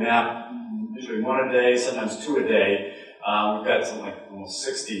long. We can map usually 1 a day, sometimes 2 a day. We've got something like almost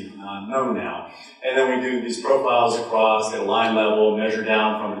 60 known now. And then we do these profiles across, get a line level, measure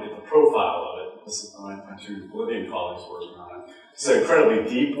down from it, get the profile of it. This is my 2 Bolivian colleagues working on it. It's an incredibly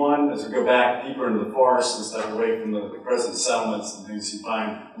deep one. As we go back deeper into the forests and stuff, away from the present settlements and things, you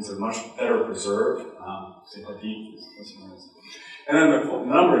find things are much better preserved. See how deep this one is. And then the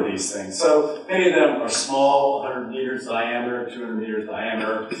number of these things. So many of them are small, 100 meters diameter, 200 meters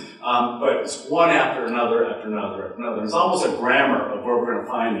diameter, but it's one after another, after another, after another. It's almost a grammar of where we're going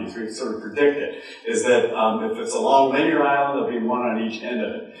to find these. We sort of predict it. Is that if it's a long linear island, there'll be one on each end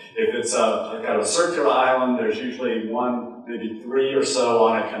of it. If it's kind of a circular island, there's usually 1, maybe 3 or so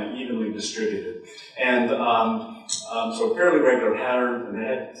on it, kind of evenly distributed. And so a fairly regular pattern, and they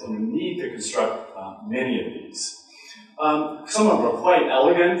had some need to construct many of these. Some of them are quite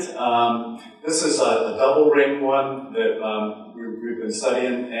elegant. This is a double ring one that we've been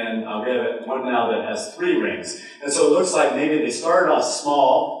studying, and we have one now that has 3 rings. And so it looks like maybe they started off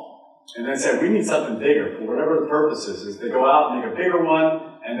small, and then said, we need something bigger for whatever the purpose is. They go out and make a bigger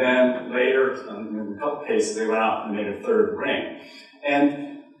one, and then later, in a couple cases, they went out and made a 3rd ring.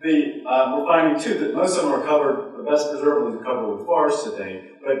 And we're finding too that most of them are covered, the best preserved ones are covered with forests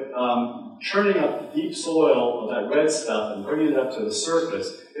today, but churning up deep soil of that red stuff and bringing it up to the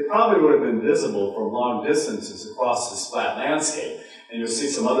surface, it probably would have been visible from long distances across this flat landscape. And you'll see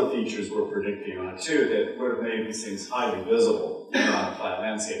some other features we're predicting on it too that would have made these things highly visible on a flat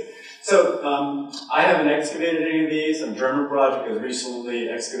landscape. So I haven't excavated any of these. A German project has recently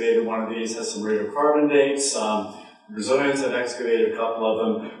excavated one of these, has some radiocarbon dates. Brazilians have excavated a couple of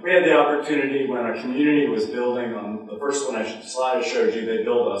them. We had the opportunity when a community was building, on the first slide I showed you, they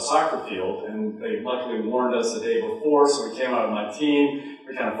built a soccer field, and they luckily warned us the day before, so we came out with my team.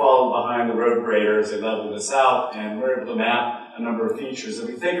 We kind of followed behind the road graders, they leveled this out, and we were able to map a number of features that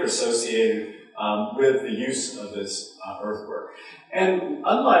we think are associated with the use of this earthwork. And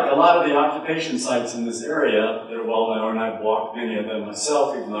unlike a lot of the occupation sites in this area that are well known, I've walked many of them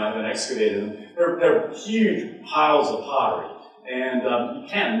myself, even though I haven't excavated them, they're huge piles of pottery. And you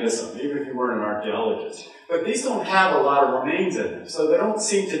can't miss them, even if you weren't an archaeologist. But these don't have a lot of remains in them, so they don't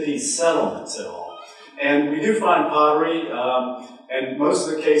seem to be settlements at all. And we do find pottery, and most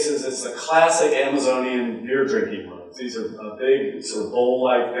of the cases it's the classic Amazonian beer drinking mugs. These are big sort of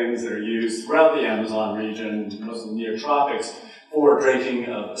bowl-like things that are used throughout the Amazon region, most of the neotropics, for drinking,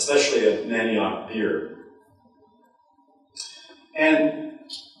 especially a manioc beer. And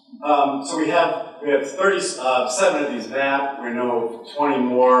so we have 37 of these mapped. We know 20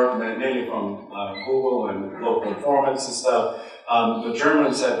 more, mainly from Google and local informants and stuff. The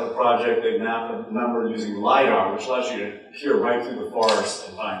Germans have a project, they mapped a number using LiDAR, which allows you to peer right through the forest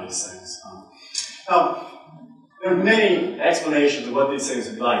and find these things. Now, there are many explanations of what these things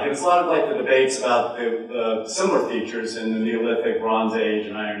would be like, and it's a lot of like the debates about the similar features in the Neolithic, Bronze Age,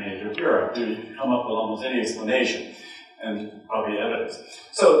 and Iron Age of Europe. You can come up with almost any explanation, and probably evidence.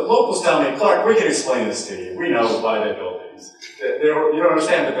 So locals tell me, Clark, we can explain this to you. We know why they built these. You don't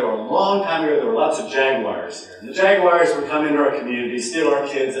understand, but there were a long time ago, there were lots of jaguars here. And the jaguars would come into our community, steal our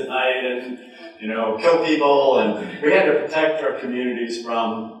kids at night, and kill people, and we had to protect our communities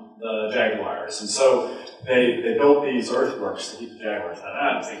from the jaguars. And so they built these earthworks to keep the jaguars out.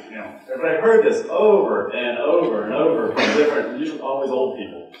 I don't think, but I heard this over and over and over from different, usually always old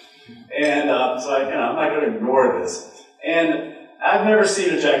people. And so I'm not going to ignore this. And I've never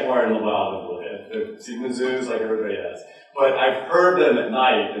seen a jaguar in the wild in Bolivia. I've seen the zoos like everybody has. But I've heard them at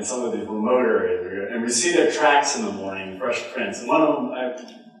night in some of these remote areas, and we see their tracks in the morning, fresh prints. And one of them,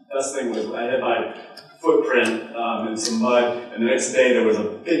 best thing was I had my footprint in some mud, and the next day there was a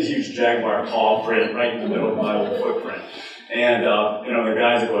big, huge jaguar paw print right in the middle of my old footprint. And the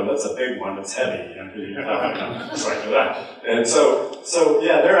guys are going, "That's a big one. It's heavy." It's like that. And so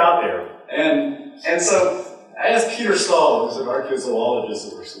yeah, they're out there. And so I asked Peter Stahl, who's an archaeozoologist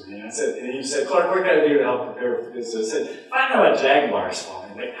that works with me, and he said, "Clark, what can I do to help prepare for this?" So I said, "Find out about jaguars for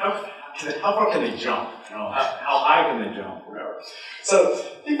me. Like, how far can they jump? How high can they jump? Whatever." So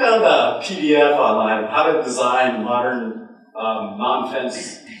he found a PDF online of how to design modern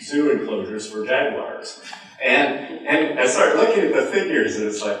non-fence zoo enclosures for jaguars. And I started looking at the figures, and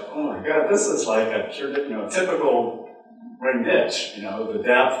it's like, oh my God, this is like a typical ring ditch, the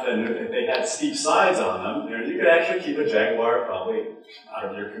depth, and if they had steep sides on them, you could actually keep a jaguar probably out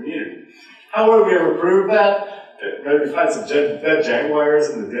of your community. How would we ever prove that? maybe find some dead jaguars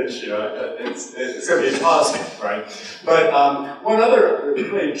in the ditch. It's going to be impossible, right? But one other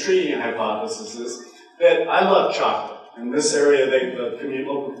really intriguing hypothesis is that I love chocolate. In this area, the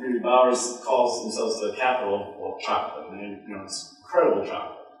local community Bowers calls themselves the capital of chocolate. And it's incredible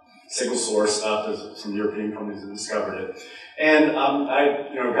chocolate. Single source stuff. There's some European companies that discovered it. And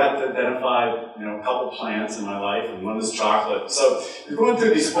I got to identify a couple plants in my life, and one is chocolate. So you're going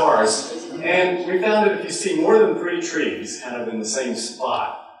through these forests, and we found that if you see more than 3 trees kind of in the same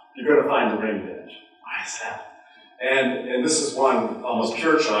spot, you're going to find a ring ditch. Why is that? And this is one almost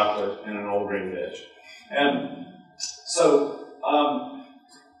pure chocolate in an old ring ditch. And so,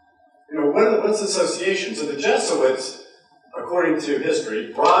 what's the association? So the Jesuits, according to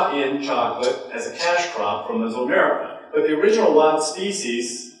history, brought in chocolate as a cash crop from Mesoamerica. But the original wild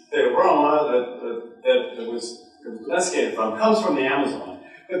species, the aroma that was domesticated from, comes from the Amazon.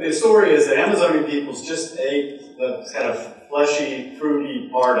 But the story is that Amazonian peoples just ate the kind of fleshy, fruity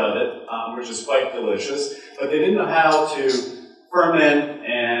part of it, which is quite delicious, but they didn't know how to ferment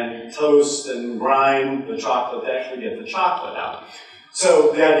and toast and grind the chocolate to actually get the chocolate out.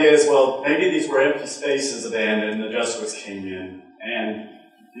 So the idea is, well, maybe these were empty spaces abandoned, the Jesuits came in and,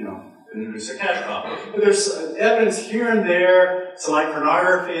 introduced a cash crop. But there's evidence here and there, some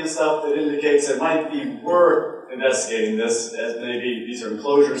iconography and stuff that indicates it might be worth investigating this, as maybe these are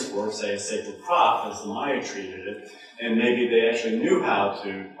enclosures for, say, a sacred crop, as the Maya treated it, and maybe they actually knew how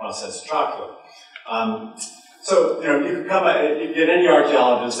to process chocolate. So, you could get any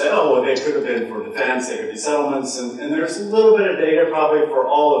archaeologist and say, oh, well, they could have been for defense, they could be settlements, and there's a little bit of data probably for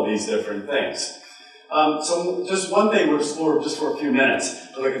all of these different things. So just one thing we'll explore just for a few minutes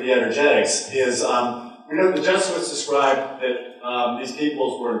to look at the energetics is, we know the Jesuits described that these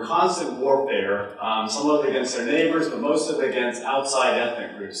peoples were in constant warfare, some of it against their neighbors, but most of it against outside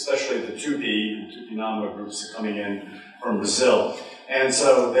ethnic groups, especially the Tupi and Tupinamba groups coming in from Brazil. And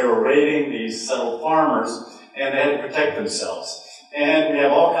so they were raiding these settled farmers, and they had to protect themselves. And we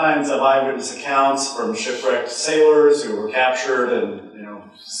have all kinds of eyewitness accounts from shipwrecked sailors who were captured and,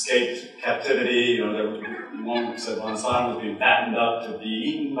 escaped captivity. One said Von Stein was being fattened up to be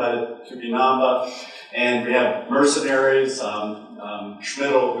eaten by the Tupinamba. And we have mercenaries,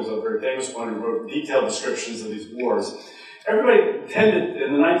 Schmidl, who's a very famous one, who wrote detailed descriptions of these wars. Everybody tended,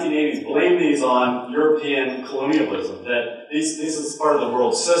 in the 1980s, blame these on European colonialism, that this is part of the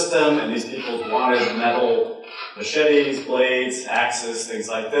world system, and these people wanted metal machetes, blades, axes, things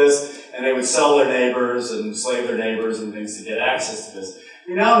like this, and they would sell their neighbors and enslave their neighbors and things to get access to this.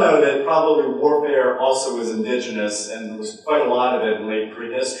 We now know that probably warfare also was indigenous, and there was quite a lot of it in late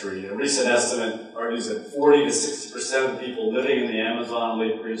prehistory. A recent estimate argues that 40 to 60% of the people living in the Amazon in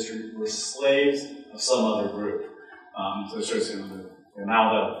late prehistory were slaves of some other group. So it shows the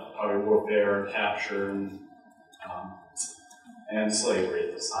amount of probably warfare, capture, and slavery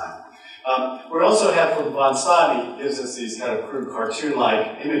at this time. We also have from Von Stade, he gives us these kind of crude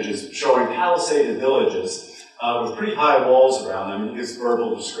cartoon-like images showing palisaded villages with pretty high walls around them. He gives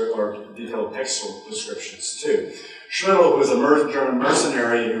verbal or detailed textual descriptions too. Schmidl was a German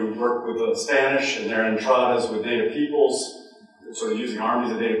mercenary who worked with the Spanish and their entradas with native peoples, sort of using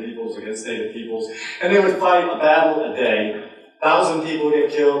armies of native peoples against native peoples. And they would fight a battle a day. 1,000 people would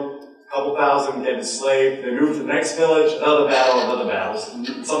get killed, a couple thousand would get enslaved. They moved to the next village, another battle.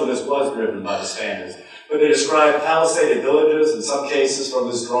 Some of this was driven by the Spaniards. But they described palisaded villages in some cases from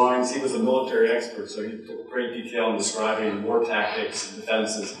his drawings. He was a military expert, so he took great detail in describing war tactics and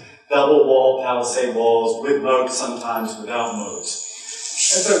defenses. Double wall, palisade walls, with moats, sometimes without moats.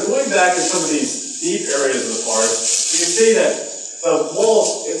 And so going back to some of these deep areas of the forest, you can see that the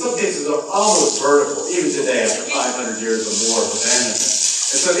walls, in some cases, are almost vertical, even today after 500 years or more of abandonment.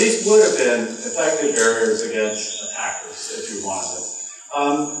 And so these would have been effective barriers against attackers, if you wanted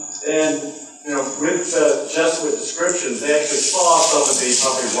them. With the Jesuit descriptions, they actually saw some of these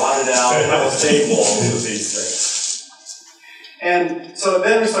probably rotted out palisade walls of these things. And so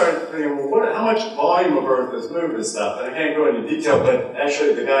then we started thinking, well, how much volume of earth has moved and stuff? And I can't go into detail, but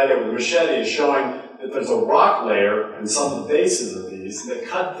actually the guy there with the machete is showing that there's a rock layer in some of the bases of these that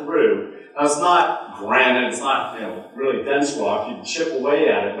cut through. Now it's not granite, it's not really dense rock, you can chip away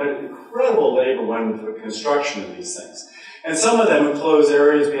at it, but incredible labor went into the construction of these things. And some of them enclosed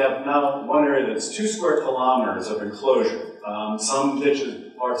areas. We have now one area that's 2 square kilometers of enclosure. Some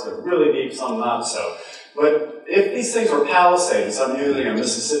ditches, parts that are really deep, some not so. But if these things were palisaded, so I'm using a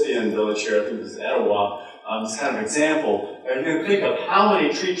Mississippian village here, I think this is Etowah, this kind of example, and you can think of how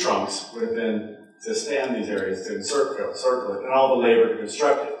many tree trunks would have been to span these areas, to encircle it, and all the labor to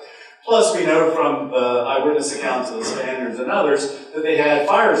construct it. Plus, we know from the eyewitness accounts of the Spaniards and others that they had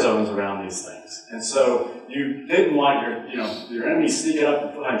fire zones around these things. And so you didn't want your enemy sneaking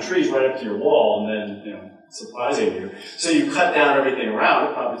up behind trees right up to your wall and then, surprising you. So you cut down everything around.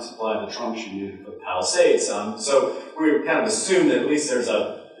 It probably supplied the trunks you needed for the palisades. So we kind of assumed that at least there's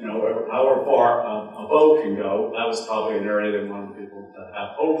however far a bow can go, that was probably an area they wanted people to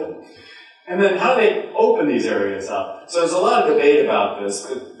have open. And then how do they open these areas up? So there's a lot of debate about this.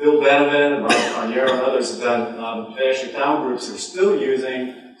 But Bill Benevin and Robert Carniero and others have done, they actually found groups who are still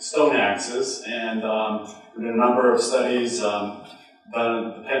using stone axes, and there have been a number of studies done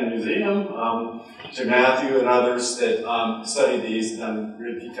at the Penn Museum, Jim Matthew and others that studied these and done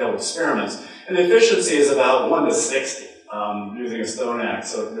really detailed experiments. And the efficiency is about 1 to 60 using a stone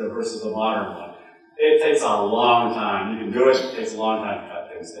axe versus a modern one. It takes a long time. You can do it. It takes a long time to cut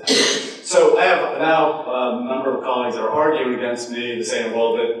things down. So I have now a number of colleagues that are arguing against me, saying,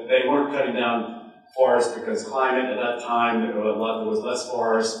 well, that they weren't cutting down forests because climate at that time, there was less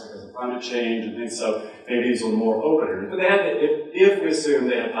forest because of climate change and things, so maybe these were more open areas. But they had to, if we assume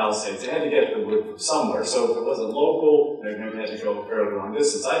they had palisades, they had to get the wood from somewhere. So if it wasn't local, they maybe had to go a fairly long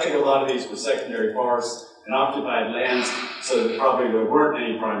distance. I think a lot of these were secondary forests and occupied lands, so that probably there weren't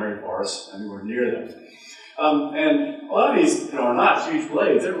any primary forests anywhere near them. And a lot of these, are not huge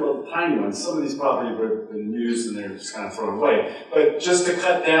blades. They're little tiny ones. Some of these probably have been used and they're just kind of thrown away. But just to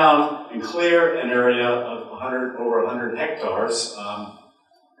cut down and clear an area of over 100 hectares,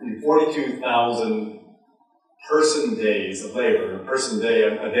 42,000 person days of labor.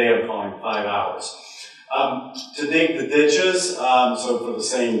 A day I'm calling 5 hours. To dig the ditches, so for the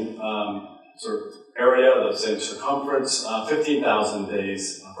same sort of area, the same circumference, 15,000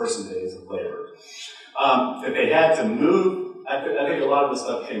 person days of labor. If they had to move, I think a lot of the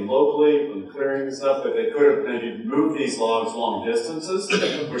stuff came locally from the clearing and stuff, but they could have maybe moved these logs long distances,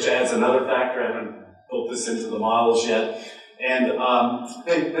 which adds another factor. I haven't built this into the models yet. And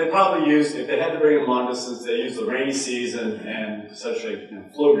they probably used, if they had to bring them long distance, they used the rainy season and essentially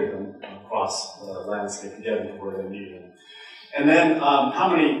floated them across the landscape to get them to where they needed them. And then how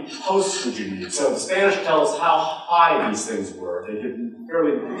many posts would you need? So the Spanish tell us how high these things were. They give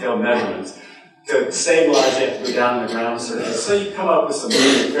fairly detailed measurements. To stabilize, you have to go down in the ground surface. So you come up with some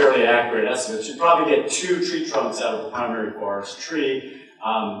fairly accurate estimates. You probably get 2 tree trunks out of a primary forest tree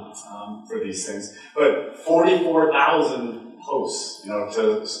for these things. But 44,000 posts,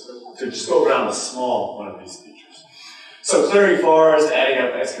 to just go around a small one of these features. So clearing forest, adding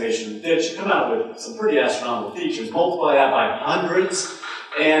up excavation of the ditch, you come out with some pretty astronomical features. Multiply that by hundreds.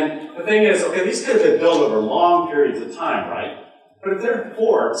 And the thing is, okay, these could have been built over long periods of time, right? But if they're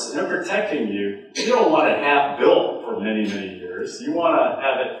forts and they're protecting you, you don't want to have built for many, many years. You want to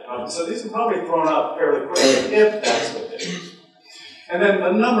have it, so these are probably thrown up fairly quickly if that's what they do. And then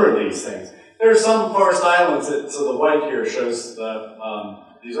a number of these things. There are some forest islands that, so the white here shows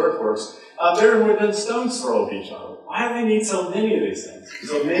these earthworks. They're within stone's throw of each other. Why do they need so many of these things?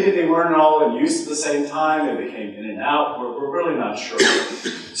 So maybe they weren't all in use at the same time, maybe they came in and out, we're really not sure.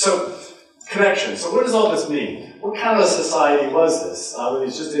 So, connection. So what does all this mean? What kind of a society was this? Were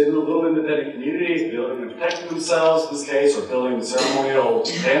these just little independent communities building and protecting themselves in this case, or building ceremonial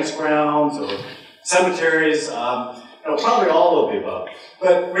dance grounds, or cemeteries? Probably all of the above.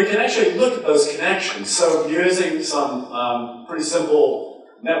 But we can actually look at those connections. So using some pretty simple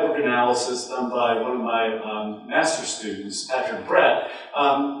network analysis done by one of my master's students, Patrick Brett,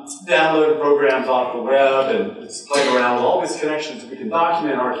 downloaded programs off the web and it's playing around with all these connections that we can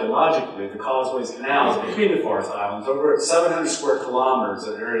document archaeologically, the causeways, canals between the forest islands, over 700 square kilometers,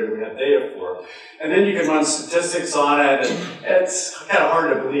 an area that we have data for. And then you can run statistics on it, and it's kind of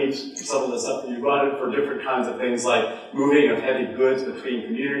hard to believe some of the stuff that you run it for different kinds of things like moving of heavy goods between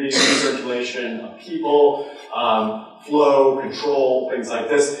communities, circulation of people, flow, control, things like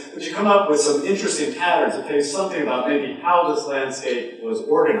this. But you come up with some interesting patterns that tell you something about maybe how this landscape was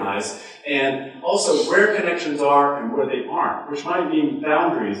organized, and also where connections are and where they aren't, which might mean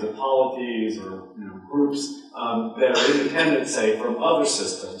boundaries of polities or groups that are independent, say, from other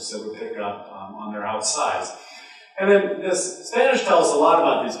systems that would pick up on their outsides. And then this Spanish tells us a lot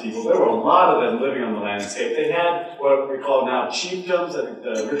about these people. There were a lot of them living on the landscape. They had what we call now chiefdoms. I think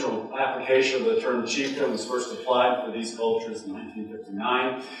the original application of the term chiefdom was first applied for these cultures in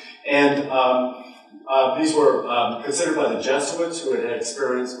 1959. And these were considered by the Jesuits, who had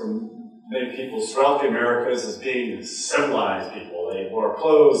experience from many peoples throughout the Americas as being civilized people. They wore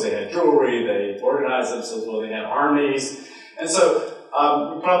clothes, they had jewelry, they organized themselves well, they had armies. And so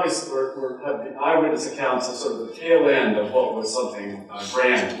we probably have the eyewitness accounts of sort of the tail end of what was something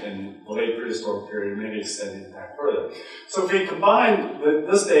grand in the late prehistoric period, maybe extending back further. So if we combine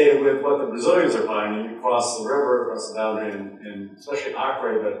this data with what the Brazilians are finding across the river, across the boundary, in especially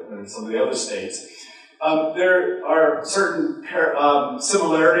Acre, but in some of the other states, there are certain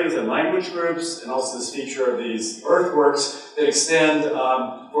similarities in language groups, and also this feature of these earthworks that extend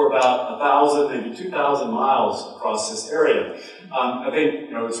for about 1,000, maybe 2,000 miles across this area. I think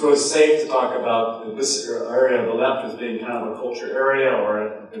it's really safe to talk about this area on the left as being kind of a culture area or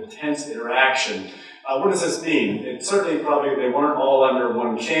an intense interaction. What does this mean? It certainly probably they weren't all under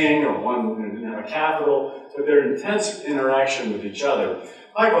one king or one didn't have a capital, but their intense interaction with each other.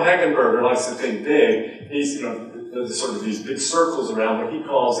 Michael Heckenberger likes to think big. He's, there's sort of these big circles around what he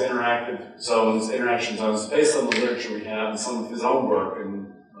calls interactive zones, interaction zones, based on the literature we have and some of his own work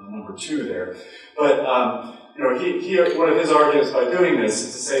in number 2 there. But, one of his arguments by doing this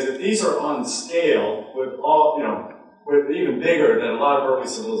is to say that these are on scale with with even bigger than a lot of early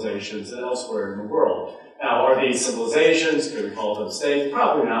civilizations and elsewhere in the world. Now, are these civilizations, could we call them states?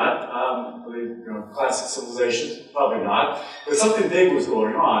 Probably not. Classic civilizations, probably not. But something big was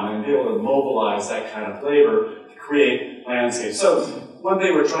going on, and be able to mobilize that kind of labor to create landscapes. So one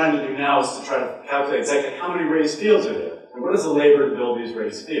thing we're trying to do now is to try to calculate exactly how many raised fields are there, and what is the labor to build these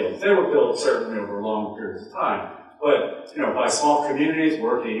raised fields. They were built certainly over long periods of time, but by small communities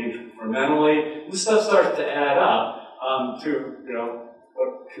working incrementally, this stuff starts to add up to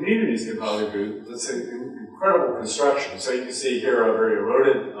what communities can probably do. That's an incredible construction. So you can see here a very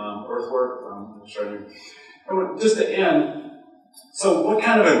eroded earthwork. I'll show you. And just to end, so what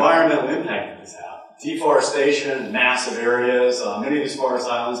kind of environmental impact did this have? Deforestation, massive areas. Many of these forest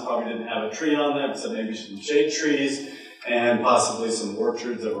islands probably didn't have a tree on them, so maybe some shade trees, and possibly some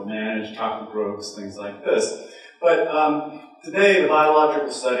orchards that were managed, chocolate groves, things like this. But today, the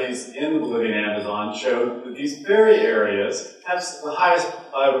biological studies in the Bolivian Amazon show that these very areas have the highest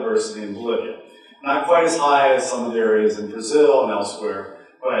biodiversity in Bolivia. Not quite as high as some of the areas in Brazil and elsewhere,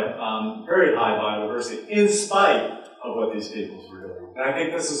 but very high biodiversity in spite of what these peoples were doing. And I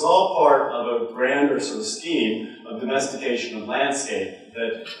think this is all part of a grander sort of scheme of domestication of landscape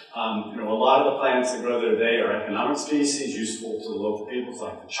that, a lot of the plants that grow there today are economic species, useful to the local peoples,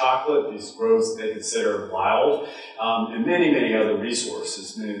 like the chocolate, these groves that they consider wild, and many, many other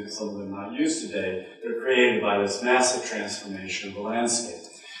resources, some of them not used today, that are created by this massive transformation of the landscape.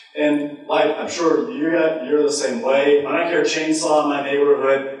 And like, I'm sure you're the same way. When I hear a chainsaw in my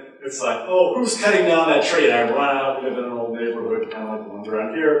neighborhood, it's like, oh, who's cutting down that tree? And I run out, we live in an old neighborhood, kind of like the ones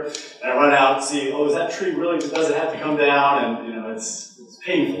around here, and I run out and see, oh, is that tree really, does it have to come down? And, it's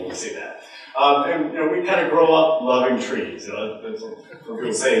painful to see that. And we kind of grow up loving trees. That's what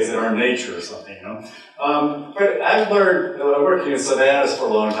people say, it's in our nature or something, But I've learned, working in savannas for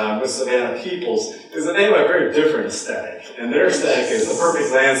a long time with savanna peoples, is that they have a very different aesthetic. And their aesthetic is the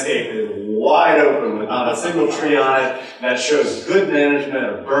perfect landscape is wide open with not a single tree on it. And that shows good management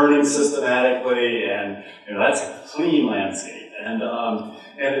of burning systematically, and that's a clean landscape. And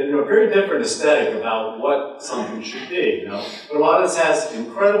a very different aesthetic about what something should be, But a lot of this has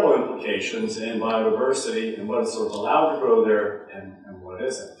incredible implications in biodiversity and what is sort of allowed to grow there and what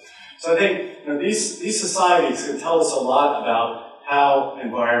isn't. So I think these societies can tell us a lot about how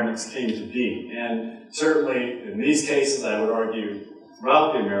environments came to be. And certainly in these cases, I would argue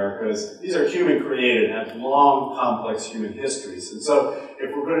throughout the Americas, these are human created, have long, complex human histories. And so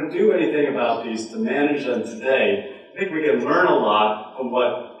if we're going to do anything about these to manage them today, I think we can learn a lot from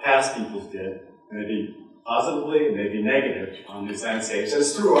what past peoples did, maybe positively, maybe negative on these landscapes. And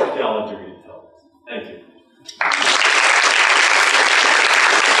it's through archaeology we can tell. Thank you.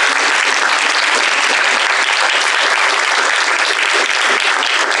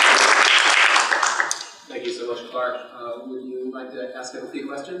 Thank you so much, Clark. Would you like to ask him a few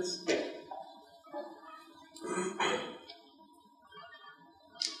questions?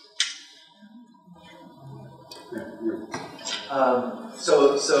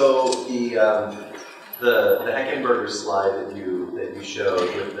 So the Heckenberger slide that you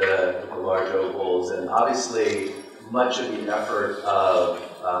showed with the large ovals, and obviously much of the effort of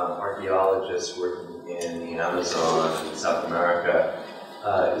archaeologists working in the Amazon and South America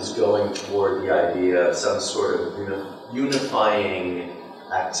is going toward the idea of some sort of unifying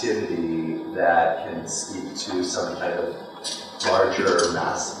activity that can speak to some kind of larger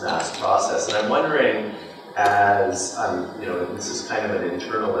mass process. And I'm wondering, as this is kind of an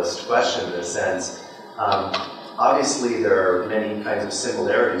internalist question in a sense. Obviously, there are many kinds of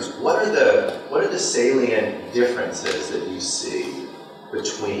similarities. What are the salient differences that you see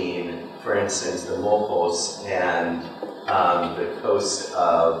between, for instance, the Mopos and the coast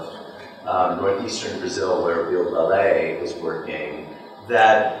of northeastern Brazil, where Rio Ballet was working,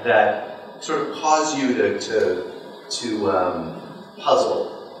 that sort of cause you to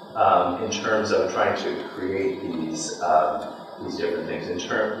puzzle in terms of trying to create these different things. In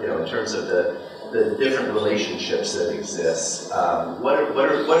terms of the different relationships that exist, what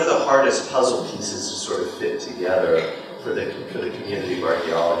are the hardest puzzle pieces to sort of fit together for the community of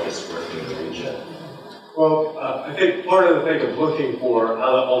archaeologists working in the region? Well, I think part of the thing of looking for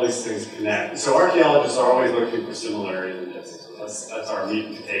how all these things connect. So archaeologists are always looking for similarities and differences. That's our meat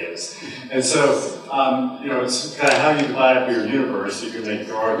and potatoes. And so, it's kind of how you divide up your universe. You can make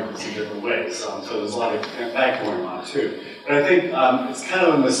your arguments in different ways. So there's a lot of that going on too. But I think it's kind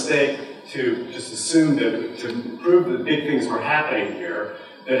of a mistake to just assume that to prove that big things were happening here,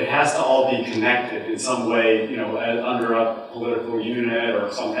 that it has to all be connected in some way, under a political unit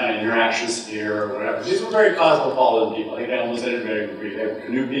or some kind of interaction sphere or whatever. These were very cosmopolitan people. I think almost everybody would agree. They were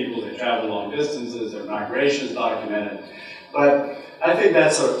canoe people, they traveled long distances, their migrations documented. But I think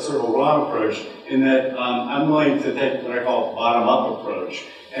that's a sort of a wrong approach in that I'm willing to take what I call a bottom-up approach.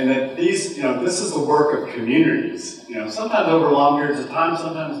 And that these, this is the work of communities, sometimes over long periods of time,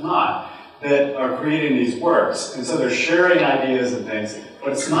 sometimes not, that are creating these works. And so they're sharing ideas and things,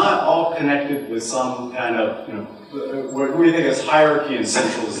 but it's not all connected with some kind of, what we think is hierarchy and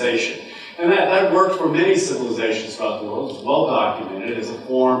centralization. And that worked for many civilizations throughout the world. It's well documented as a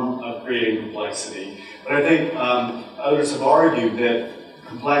form of creating complexity. But I think others have argued that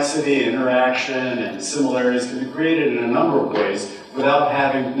complexity, interaction, and similarities can be created in a number of ways without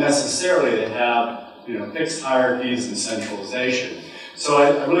having necessarily to have fixed hierarchies and centralization. So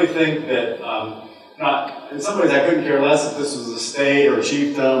I really think that in some ways I couldn't care less if this was a state or a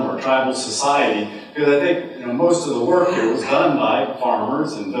chiefdom or a tribal society, because I think most of the work here was done by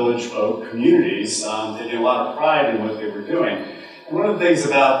farmers and village folk, communities, taking a lot of pride in what they were doing. And one of the things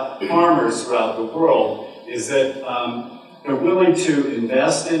about farmers throughout the world is that they're willing to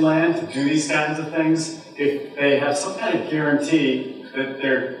invest in land to do these kinds of things if they have some kind of guarantee that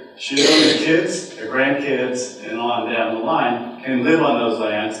their children, their kids, their grandkids, and on down the line can live on those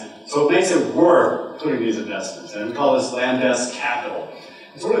lands. So it makes it worth putting these investments in. We call this land-based capital.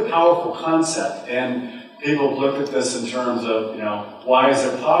 It's a really powerful concept, and people have looked at this in terms of, why is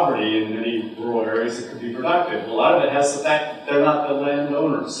there poverty in many rural areas that could be productive? Well, a lot of it has the fact that they're not the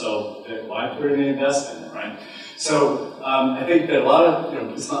landowners, so why put any investment in, right? So I think that a lot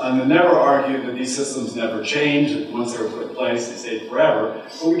of, I never argue that these systems never change, that once they were put in place, they stayed forever.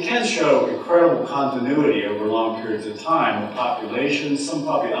 But we can show incredible continuity over long periods of time with populations, some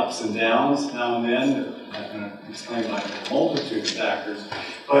probably ups and downs now and then, explained by a multitude of factors.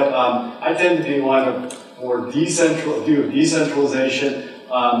 But I tend to be one of more view of decentralization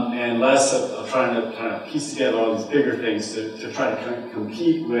and less of trying to piece together all these bigger things to try to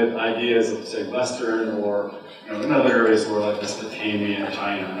compete with ideas of, say, Western or in other areas where like Mesopotamia and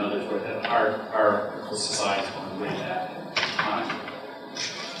China and others where they had hierarchical societies going way back in time.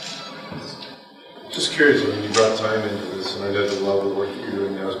 Just curious, when you brought time into this, and I know that a lot of the work that you're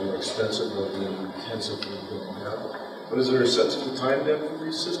doing now is more extensive rather than intensive than going now. But is there a sense of the time depth of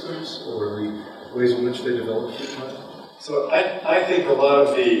these systems, or the ways in which they develop through time? So I think a lot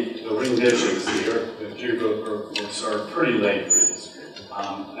of the ring ditches, the geographical works are pretty late prehistory.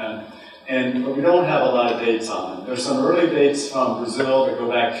 But we don't have a lot of dates on them. There's some early dates from Brazil that go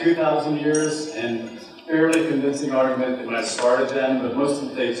back 2,000 years, and fairly convincing argument that when I started then, but most of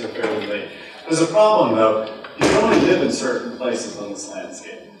the dates are fairly late. There's a problem though, you can only live in certain places on this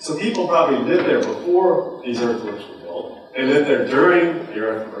landscape. So people probably lived there before these earthworks were built. They lived there during the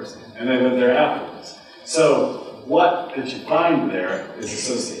earthworks, and they lived there afterwards. So what did you find there is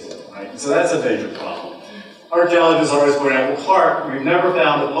associated, right? So that's a major problem. Archaeologists always point out, well, Clark, we've never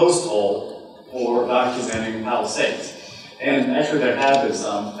found a post hole for documenting palisades. And actually there have been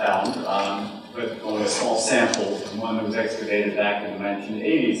some found, but only a small sample, one that was excavated back in the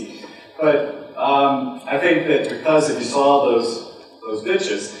 1980s. But I think that because if you saw those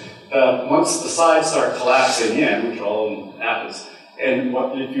ditches, once the sides start collapsing in, which all happens, and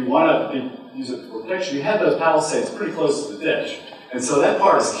if you want to use it for protection, you had those palisades pretty close to the ditch. And so that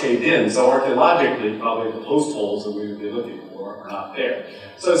part is caved in, so archaeologically, probably the post holes that we would be looking for are not there.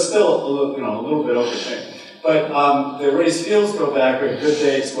 So it's still a little bit open thing. But the raised fields go back, we have good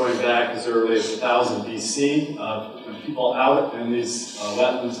dates going back as early as 1000 BC. People out in these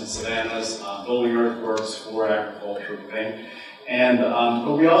wetlands and savannas, building earthworks for agriculture thing. And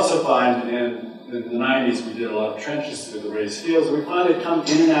but we also find in the 90s we did a lot of trenches through the raised fields. We find they come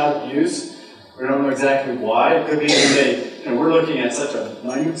in and out of use. We don't know exactly why. It could be that we're looking at such a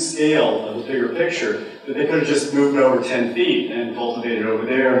minute scale of the bigger picture that they could have just moved over 10 feet and cultivated over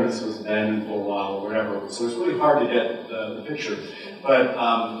there, and this was abandoned for a while or whatever. So it's really hard to get the picture. But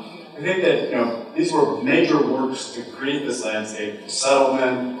I think that these were major works to create this landscape, for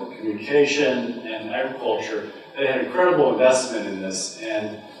settlement, for communication, and agriculture. They had incredible investment in this,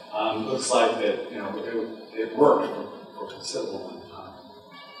 and it looks like that it worked for a considerable amount of time.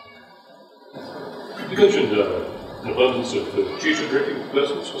 You mentioned an abundance of chicha drinking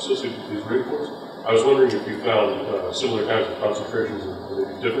vessels associated with these rainforests. I was wondering if you found similar kinds of concentrations of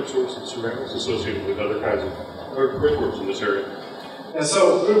maybe different sorts of ceramics associated with other kinds of rainforests in this area. And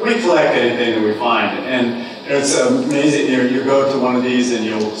so we collect anything that we find, and it's amazing. You go to one of these and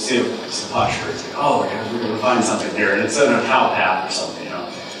you'll see a pottery. It's like, oh, we're going to find something here, and it's in a cow path or something,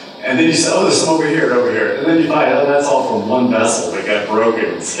 And then you say, oh, there's some over here, and then you find, oh, that's all from one vessel that got broken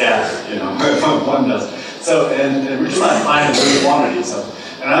and scattered, from one vessel. So, and we're just not finding good quantities of.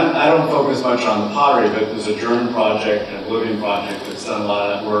 And I don't focus much on the pottery, but there's a German project and a Bolivian project that's done a lot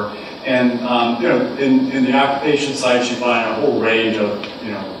of that work. And in the occupation sites, you find a whole range of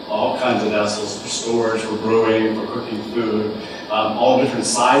all kinds of vessels for storage, for brewing, for cooking food, all different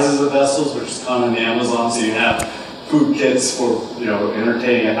sizes of vessels, which is common in the Amazon. So you have food kits for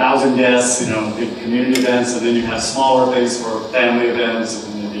entertaining 1,000 guests, big community events, and then you have smaller things for family events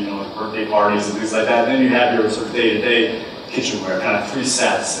and birthday parties and things like that. And then you have your sort of day-to-day kitchenware, kind of 3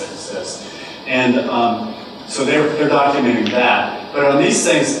 sets that exist. And so they're documenting that. But on these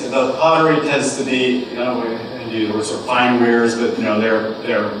things, the pottery tends to be, sort of fine wares, but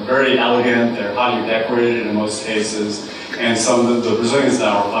they're very elegant. They're highly decorated in most cases, and some of the Brazilians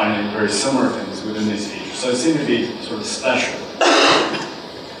now are finding very similar things within these features. So it seemed to be sort of special.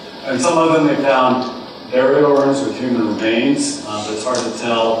 And some of them they found burial urns with human remains, but it's hard to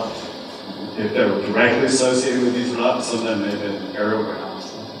tell if they were directly associated with these or not. Some of them may have been burial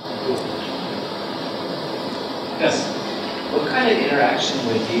grounds. Yes. What kind of interaction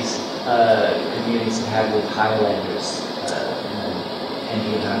would these communities have had with Highlanders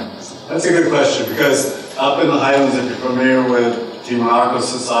and the Highlands? That's a good question, because up in the Highlands, if you're familiar with Timarco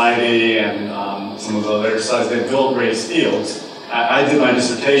Society and some of the other sites, they build raised fields. I did my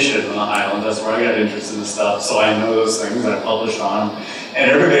dissertation on the Highlands. That's where I got interested in this stuff, so I know those things. I published on them. And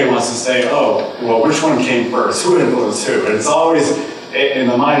everybody wants to say, oh, well, which one came first? Who influenced who? And it's always, in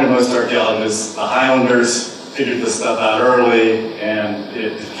the mind of most archaeologists, the Highlanders figured this stuff out early, and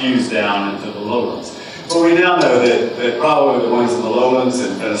it diffused down into the lowlands. But we now know that probably the ones in the lowlands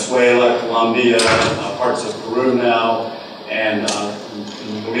in Venezuela, Colombia, parts of Peru now, and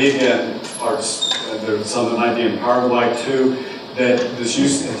in Bolivian parts, there's some that might be in Paraguay too, that this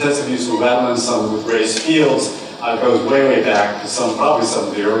intensive use of wetlands, some with raised fields, goes way, way back to probably some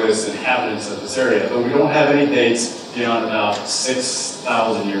of the earliest inhabitants of this area. But we don't have any dates beyond about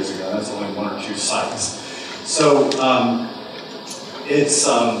 6,000 years ago. That's only 1 or 2 sites. So it's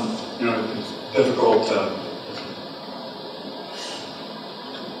difficult to.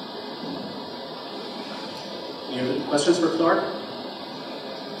 Any other questions for Clark?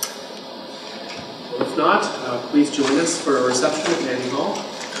 Well, if not, please join us for a reception at Manning Hall.